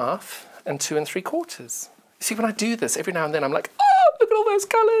 2 1/2, and 2 3/4. You see, when I do this, every now and then I'm like, oh, look at all those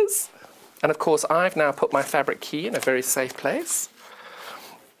colours. And of course, I've now put my fabric key in a very safe place.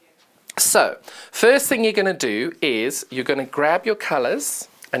 So, first thing you're going to do is you're going to grab your colours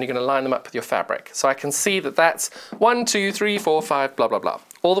and you're going to line them up with your fabric. So I can see that that's 1, 2, 3, 4, 5, blah, blah, blah,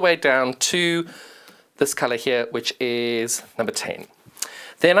 all the way down to this colour here, which is number 10.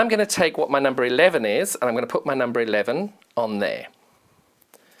 Then I'm going to take what my number 11 is, and I'm going to put my number 11 on there.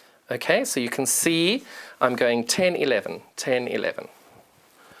 Okay, so you can see I'm going 10, 11, 10, 11.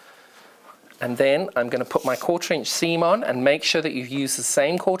 And then I'm going to put my 1/4 inch seam on and make sure that you've used the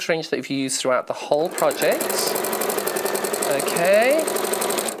same 1/4 inch that you've used throughout the whole project. Okay.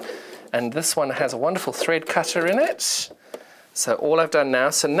 And this one has a wonderful thread cutter in it. So all I've done now,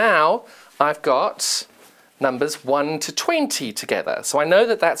 so now I've got numbers 1 to 20 together. So I know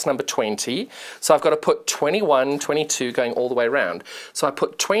that that's number 20. So I've got to put 21, 22 going all the way around. So I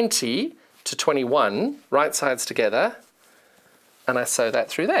put 20 to 21 right sides together and I sew that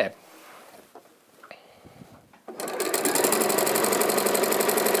through there.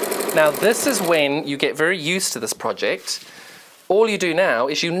 Now this is when you get very used to this project. All you do now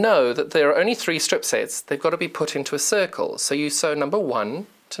is you know that there are only 3 strip sets. They've got to be put into a circle. So you sew number 1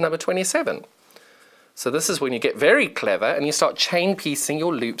 to number 27. So this is when you get very clever and you start chain piecing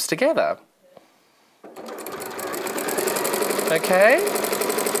your loops together. Okay?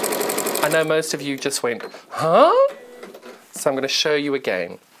 I know most of you just went, huh? So I'm going to show you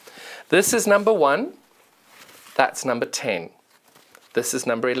again. This is number 1. That's number 10. This is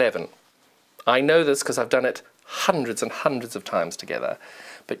number 11. I know this because I've done it hundreds and hundreds of times together.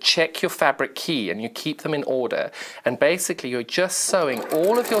 But check your fabric key and you keep them in order. And basically you're just sewing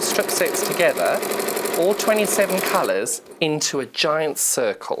all of your strip sets together, all 27 colours, into a giant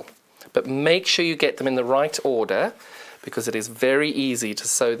circle. But make sure you get them in the right order because it is very easy to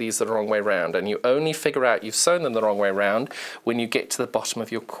sew these the wrong way round. And you only figure out you've sewn them the wrong way round when you get to the bottom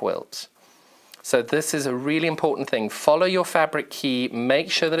of your quilt. So this is a really important thing. Follow your fabric key,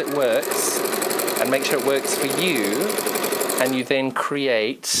 make sure that it works, and make sure it works for you, and you then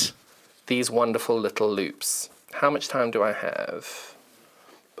create these wonderful little loops. How much time do I have?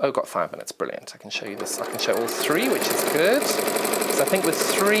 Oh, got 5 minutes, brilliant. I can show you this. I can show all 3, which is good. So I think with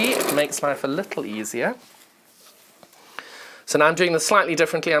 3, it makes life a little easier. So now I'm doing this slightly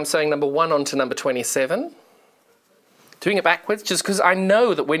differently. I'm sewing number 1 onto number 27. Doing it backwards, just because I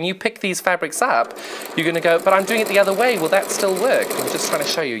know that when you pick these fabrics up, you're going to go, but I'm doing it the other way. Will that still work? I'm just trying to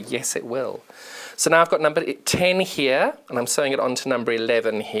show you, yes, it will. So now I've got number 10 here, and I'm sewing it onto number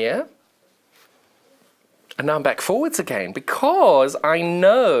 11 here. And now I'm back forwards again, because I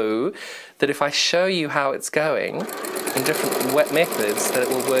know that if I show you how it's going in different methods, that it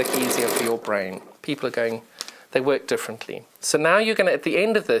will work easier for your brain. People are going, they work differently. So now you're going to, at the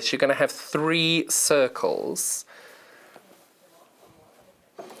end of this, you're going to have 3 circles.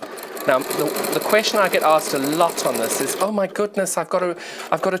 Now, the question I get asked a lot on this is, oh my goodness, I've got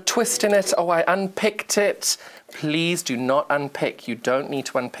a twist in it. Oh, I unpicked it. Please do not unpick. You don't need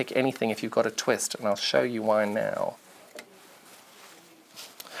to unpick anything if you've got a twist, and I'll show you why now.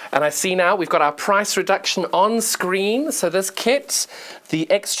 And I see now we've got our price reduction on screen. So this kit,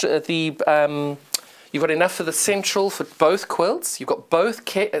 you've got enough for the central for both quilts. You've got both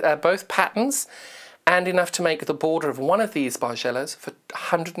patterns. And enough to make the border of one of these Bargellos for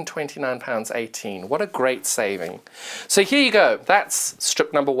 £129.18. What a great saving. So here you go. That's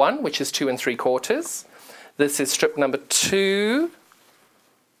strip number 1, which is 2 3/4. This is strip number 2,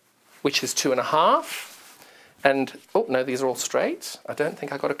 which is 2 1/2. And, oh, no, these are all straight. I don't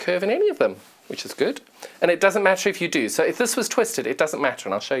think I got a curve in any of them, which is good. And it doesn't matter if you do. So if this was twisted, it doesn't matter,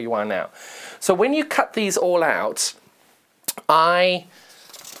 and I'll show you why now. So when you cut these all out,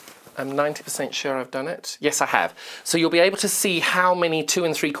 I'm 90% sure I've done it. Yes, I have. So you'll be able to see how many 2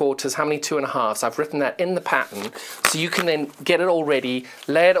 3/4, how many 2 1/2. I've written that in the pattern, so you can then get it all ready,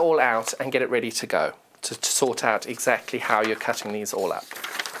 lay it all out, and get it ready to go, to sort out exactly how you're cutting these all up.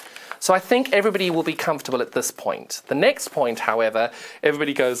 So I think everybody will be comfortable at this point. The next point, however,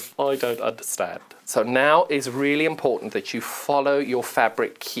 everybody goes, I don't understand. So now is really important that you follow your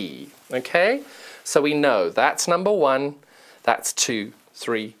fabric key, okay? So we know that's number 1, that's 2,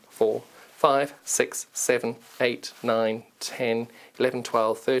 3, 4, 5, 6, 7, 8, 9, 10, 11,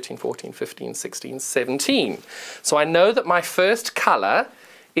 12, 13, 14, 15, 16, 17. So I know that my first colour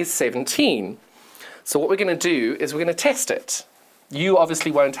is 17. So what we're going to do is we're going to test it. You obviously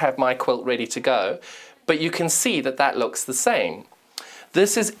won't have my quilt ready to go, but you can see that that looks the same.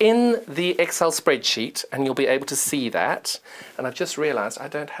 This is in the Excel spreadsheet, and you'll be able to see that. And I've just realised I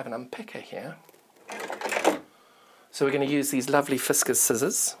don't have an unpicker here. So we're going to use these lovely Fiskars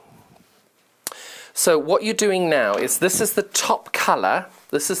scissors. So what you're doing now is, this is the top colour.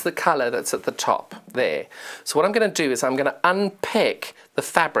 This is the colour that's at the top there. So what I'm going to do is I'm going to unpick the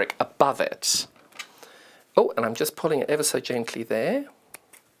fabric above it. Oh, and I'm just pulling it ever so gently there.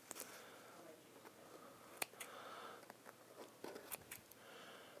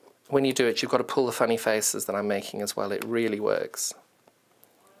 When you do it, you've got to pull the funny faces that I'm making as well. It really works.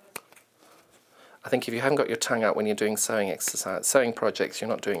 I think if you haven't got your tongue out when you're doing sewing projects, you're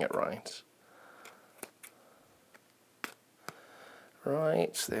not doing it right.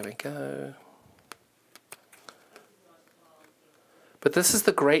 Right, there we go. But this is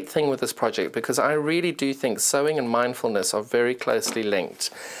the great thing with this project, because I really do think sewing and mindfulness are very closely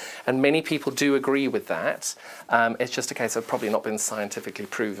linked. And many people do agree with that. It's just a case of probably not been scientifically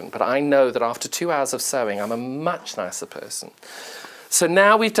proven. But I know that after 2 hours of sewing, I'm a much nicer person. So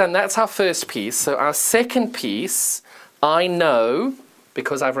now we've done, that's our first piece. So our second piece, I know,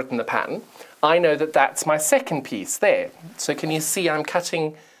 because I've written the pattern, I know that that's my second piece there. So can you see I'm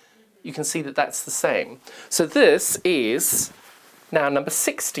cutting, you can see that that's the same. So this is now number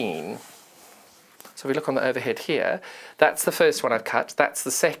 16. So if we look on the overhead here, that's the first one I've cut, that's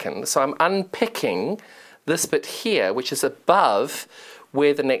the second. So I'm unpicking this bit here, which is above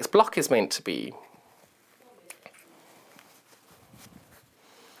where the next block is meant to be.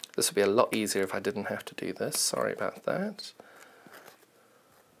 This would be a lot easier if I didn't have to do this. Sorry about that.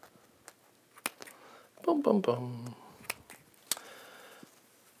 Boom, boom, boom.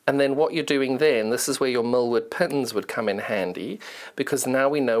 And then what you're doing then, this is where your millwood pins would come in handy, because now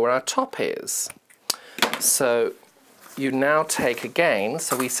we know where our top is. So you now take again,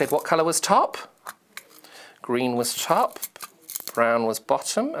 so we said what colour was top? Green was top, brown was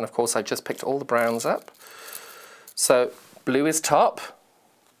bottom, and of course I just picked all the browns up. So blue is top.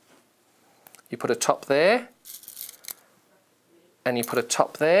 You put a top there, and you put a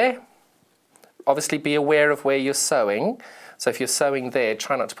top there. Obviously be aware of where you're sewing. So if you're sewing there,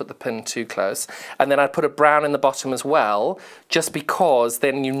 try not to put the pin too close. And then I'd put a brown in the bottom as well, just because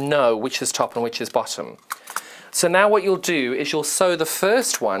then you know which is top and which is bottom. So now what you'll do is you'll sew the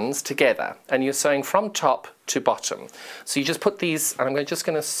first ones together, and you're sewing from top to bottom. So you just put these, and I'm just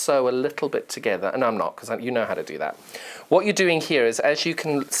going to sew a little bit together, and I'm not, because you know how to do that. What you're doing here is, as you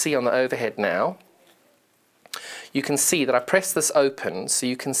can see on the overhead now, you can see that I pressed this open, so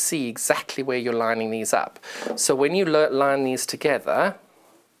you can see exactly where you're lining these up. So when you line these together,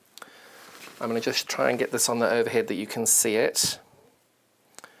 I'm going to just try and get this on the overhead that you can see it.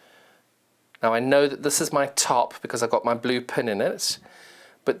 Now I know that this is my top because I've got my blue pin in it,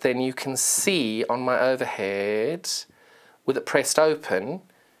 but then you can see on my overhead, with it pressed open,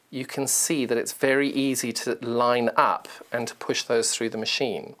 you can see that it's very easy to line up and to push those through the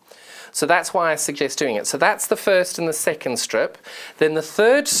machine. So that's why I suggest doing it. So that's the first and the second strip. Then the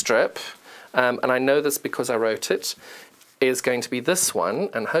third strip, and I know this because I wrote it, is going to be this one,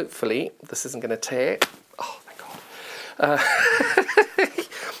 and hopefully this isn't going to tear. Oh, thank God.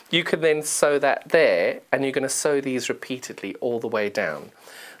 You can then sew that there, and you're going to sew these repeatedly all the way down.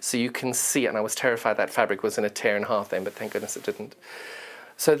 So you can see, and I was terrified that fabric was going to tear in half then, but thank goodness it didn't.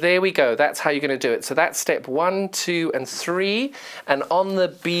 So there we go, that's how you're going to do it. So that's step 1, 2, and 3. And on the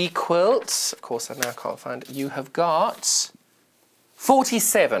bee quilt, of course I now can't find it, you have got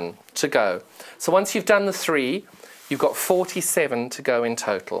 47 to go. So once you've done the 3, you've got 47 to go in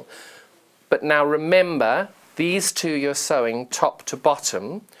total. But now remember, these two you're sewing top to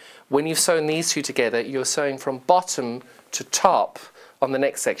bottom. When you've sewn these two together, you're sewing from bottom to top on the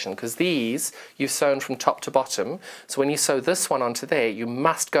next section, because these you've sewn from top to bottom. So when you sew this one onto there, you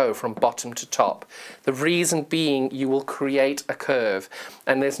must go from bottom to top. The reason being, you will create a curve,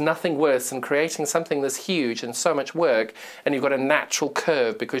 and there's nothing worse than creating something that's huge and so much work, and you've got a natural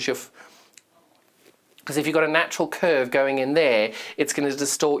curve, because if you've got a natural curve going in there, it's going to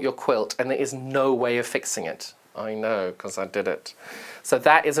distort your quilt, and there is no way of fixing it. I know, because I did it. So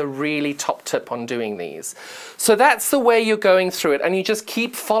that is a really top tip on doing these. So that's the way you're going through it, and you just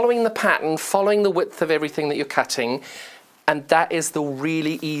keep following the pattern, following the width of everything that you're cutting, and that is the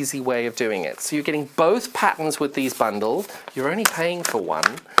really easy way of doing it. So you're getting both patterns with these bundles. You're only paying for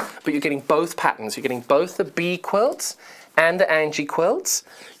one, but you're getting both patterns. You're getting both the bee quilts and the Angie quilts.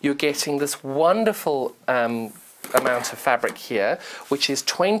 You're getting this wonderful amount of fabric here, which is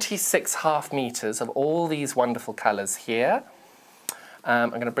 26 half meters of all these wonderful colors here.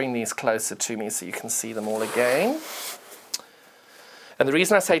 I'm going to bring these closer to me so you can see them all again. And the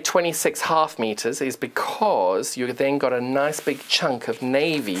reason I say 26 half meters is because you've then got a nice big chunk of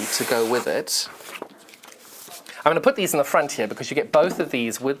navy to go with it. I'm going to put these in the front here because you get both of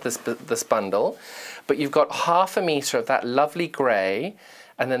these with this bundle, but you've got half a meter of that lovely grey,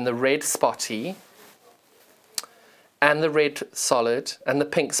 and then the red spotty, and the red solid, and the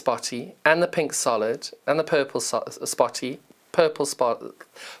pink spotty, and the pink solid, and the purple spotty, purple solid,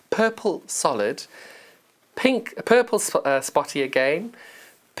 purple spotty again,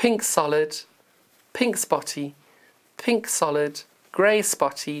 pink solid, pink spotty, pink solid, grey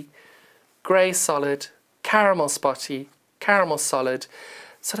spotty, grey solid, caramel spotty, caramel solid,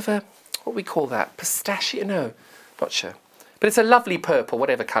 sort of a, what we call that? Pistachio? No, not sure. But it's a lovely purple,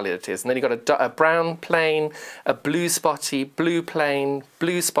 whatever colour it is. And then you've got a brown plain, a blue spotty, blue plain,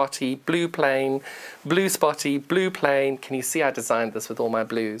 blue spotty, blue plain, blue spotty, blue plain. Can you see I designed this with all my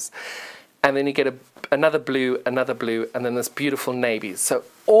blues? And then you get another blue, and then this beautiful navy. So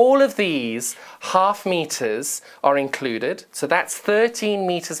all of these half meters are included. So that's 13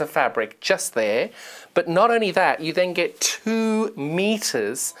 meters of fabric just there. But not only that, you then get 2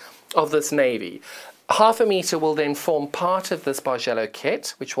 meters of this navy. Half a meter will then form part of this Bargello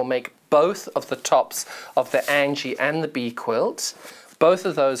kit, which will make both of the tops of the Angie and the Bea quilt. Both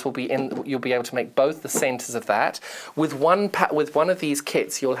of those will be in, you'll be able to make both the centers of that. With one of these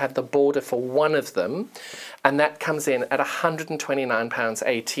kits, you'll have the border for one of them, and that comes in at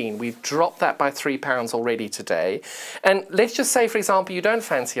 £129.18. We've dropped that by £3 already today. And let's just say, for example, you don't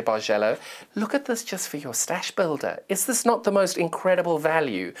fancy a Bargello. Look at this just for your stash builder. Is this not the most incredible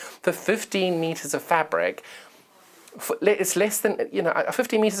value for 15 meters of fabric? It's less than, you know,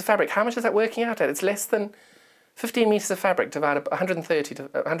 15 meters of fabric. How much is that working out at? It's less than 15 meters of fabric divided by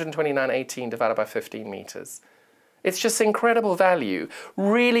 129.18 divided by 15 meters. It's just incredible value.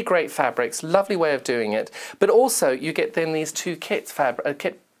 Really great fabrics, lovely way of doing it. But also you get then these 2 kit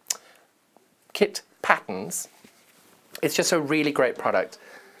patterns. It's just a really great product.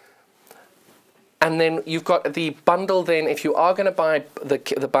 And then you've got the bundle then, if you are going to buy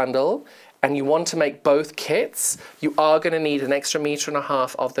the bundle, and you want to make both kits, you are going to need an extra metre and a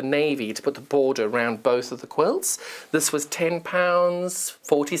half of the navy to put the border around both of the quilts. This was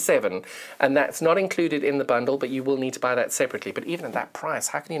 £10.47, and that's not included in the bundle, but you will need to buy that separately. But even at that price,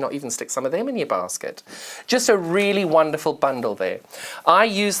 how can you not even stick some of them in your basket? Just a really wonderful bundle there. I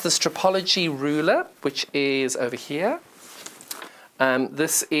use the Strapology ruler, which is over here.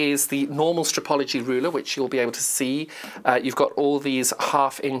 This is the normal Strapology ruler, which you'll be able to see. You've got all these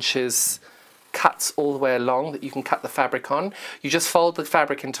 1/2 inches cuts all the way along that you can cut the fabric on. You just fold the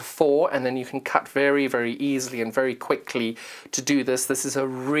fabric into 4, and then you can cut very, very easily and very quickly to do this. This is a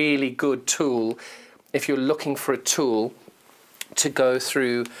really good tool if you're looking for a tool to go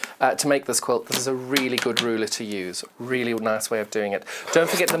through to make this quilt. This is a really good ruler to use. Really nice way of doing it. Don't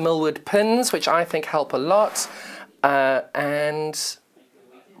forget the millwood pins, which I think help a lot.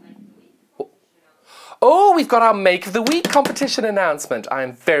 Oh, we've got our Make of the Week competition announcement.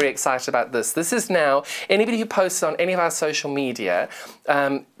 I'm very excited about this. This is now, anybody who posts on any of our social media,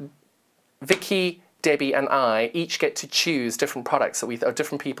 Vicky, Debbie and I each get to choose different products that or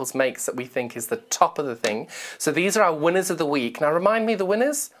different people's makes that we think is the top of the thing. So these are our winners of the week. Now remind me the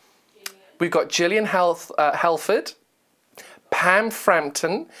winners. We've got Gillian Halford, Pam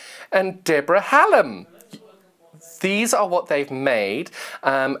Frampton and Deborah Hallam. These are what they've made.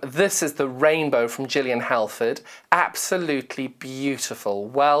 This is the rainbow from Gillian Halford. Absolutely beautiful.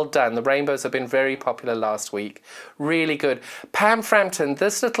 Well done. The rainbows have been very popular last week. Really good. Pam Frampton,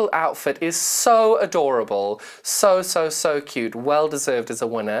 this little outfit is so adorable. So, so, so cute. Well deserved as a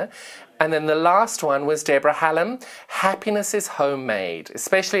winner. And then the last one was Deborah Hallam. Happiness is homemade.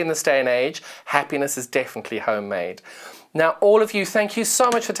 Especially in this day and age, happiness is definitely homemade. Now, all of you, thank you so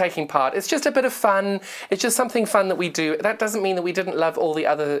much for taking part. It's just a bit of fun. It's just something fun that we do. That doesn't mean that we didn't love all the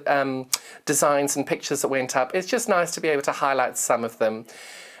other designs and pictures that went up. It's just nice to be able to highlight some of them.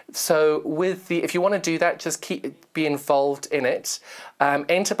 So if you want to do that, just be involved in it.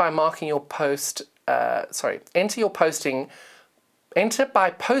 Enter by marking your post, Enter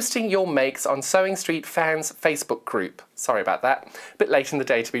by posting your makes on Sewing Street Fans Facebook group. Sorry about that. A bit late in the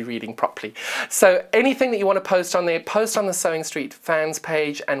day to be reading properly. So anything that you want to post on there, post on the Sewing Street Fans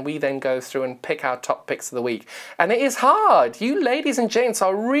page, and we then go through and pick our top picks of the week. And it is hard. You ladies and gents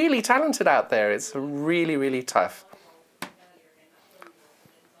are really talented out there. It's really, really tough.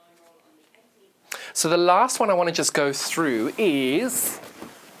 So the last one I want to just go through is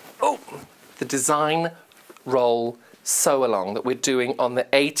the design roll sew along that we're doing on the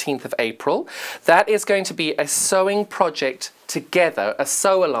 18th of April. That is going to be a sewing project together, a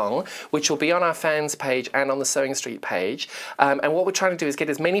sew along, which will be on our fans page and on the Sewing Street page. And what we're trying to do is get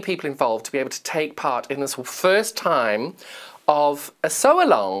as many people involved to be able to take part in this first time of a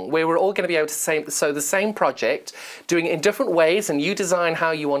sew-along where we're all going to be able to sew the same project, doing it in different ways, and you design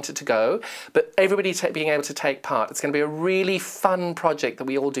how you want it to go, but everybody being able to take part. It's going to be a really fun project that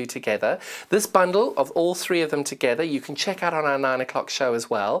we all do together. This bundle of all 3 of them together you can check out on our 9 o'clock show as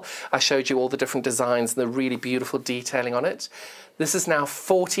well. I showed you all the different designs and the really beautiful detailing on it. This is now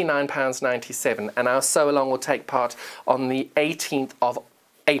 £49.97, and our sew-along will take part on the 18th of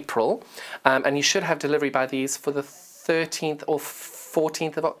April, and you should have delivery by these for the 13th or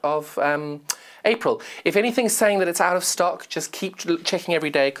 14th of April. If anything's saying that it's out of stock, just keep checking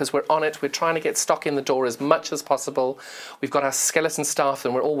every day because we're on it. We're trying to get stock in the door as much as possible. We've got our skeleton staff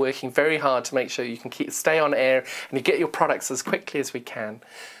and we're all working very hard to make sure you can stay on air and you get your products as quickly as we can.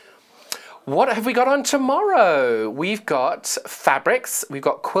 What have we got on tomorrow? We've got fabrics. We've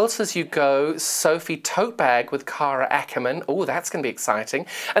got Quilts As You Go Sophie tote bag with Cara Ackerman. Oh, that's going to be exciting.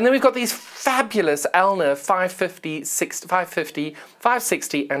 And then we've got these fabulous Elna 550, 550,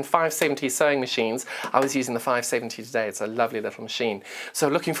 560 and 570 sewing machines. I was using the 570 today. It's a lovely little machine. So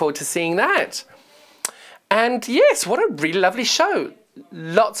looking forward to seeing that. And yes, what a really lovely show.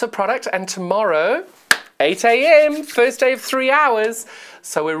 Lots of product, and tomorrow 8 a.m, first day of 3 hours.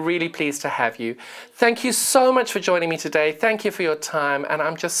 So we're really pleased to have you. Thank you so much for joining me today. Thank you for your time. And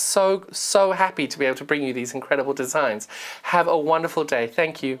I'm just so happy to be able to bring you these incredible designs. Have a wonderful day.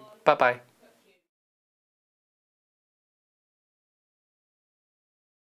 Thank you. Bye-bye.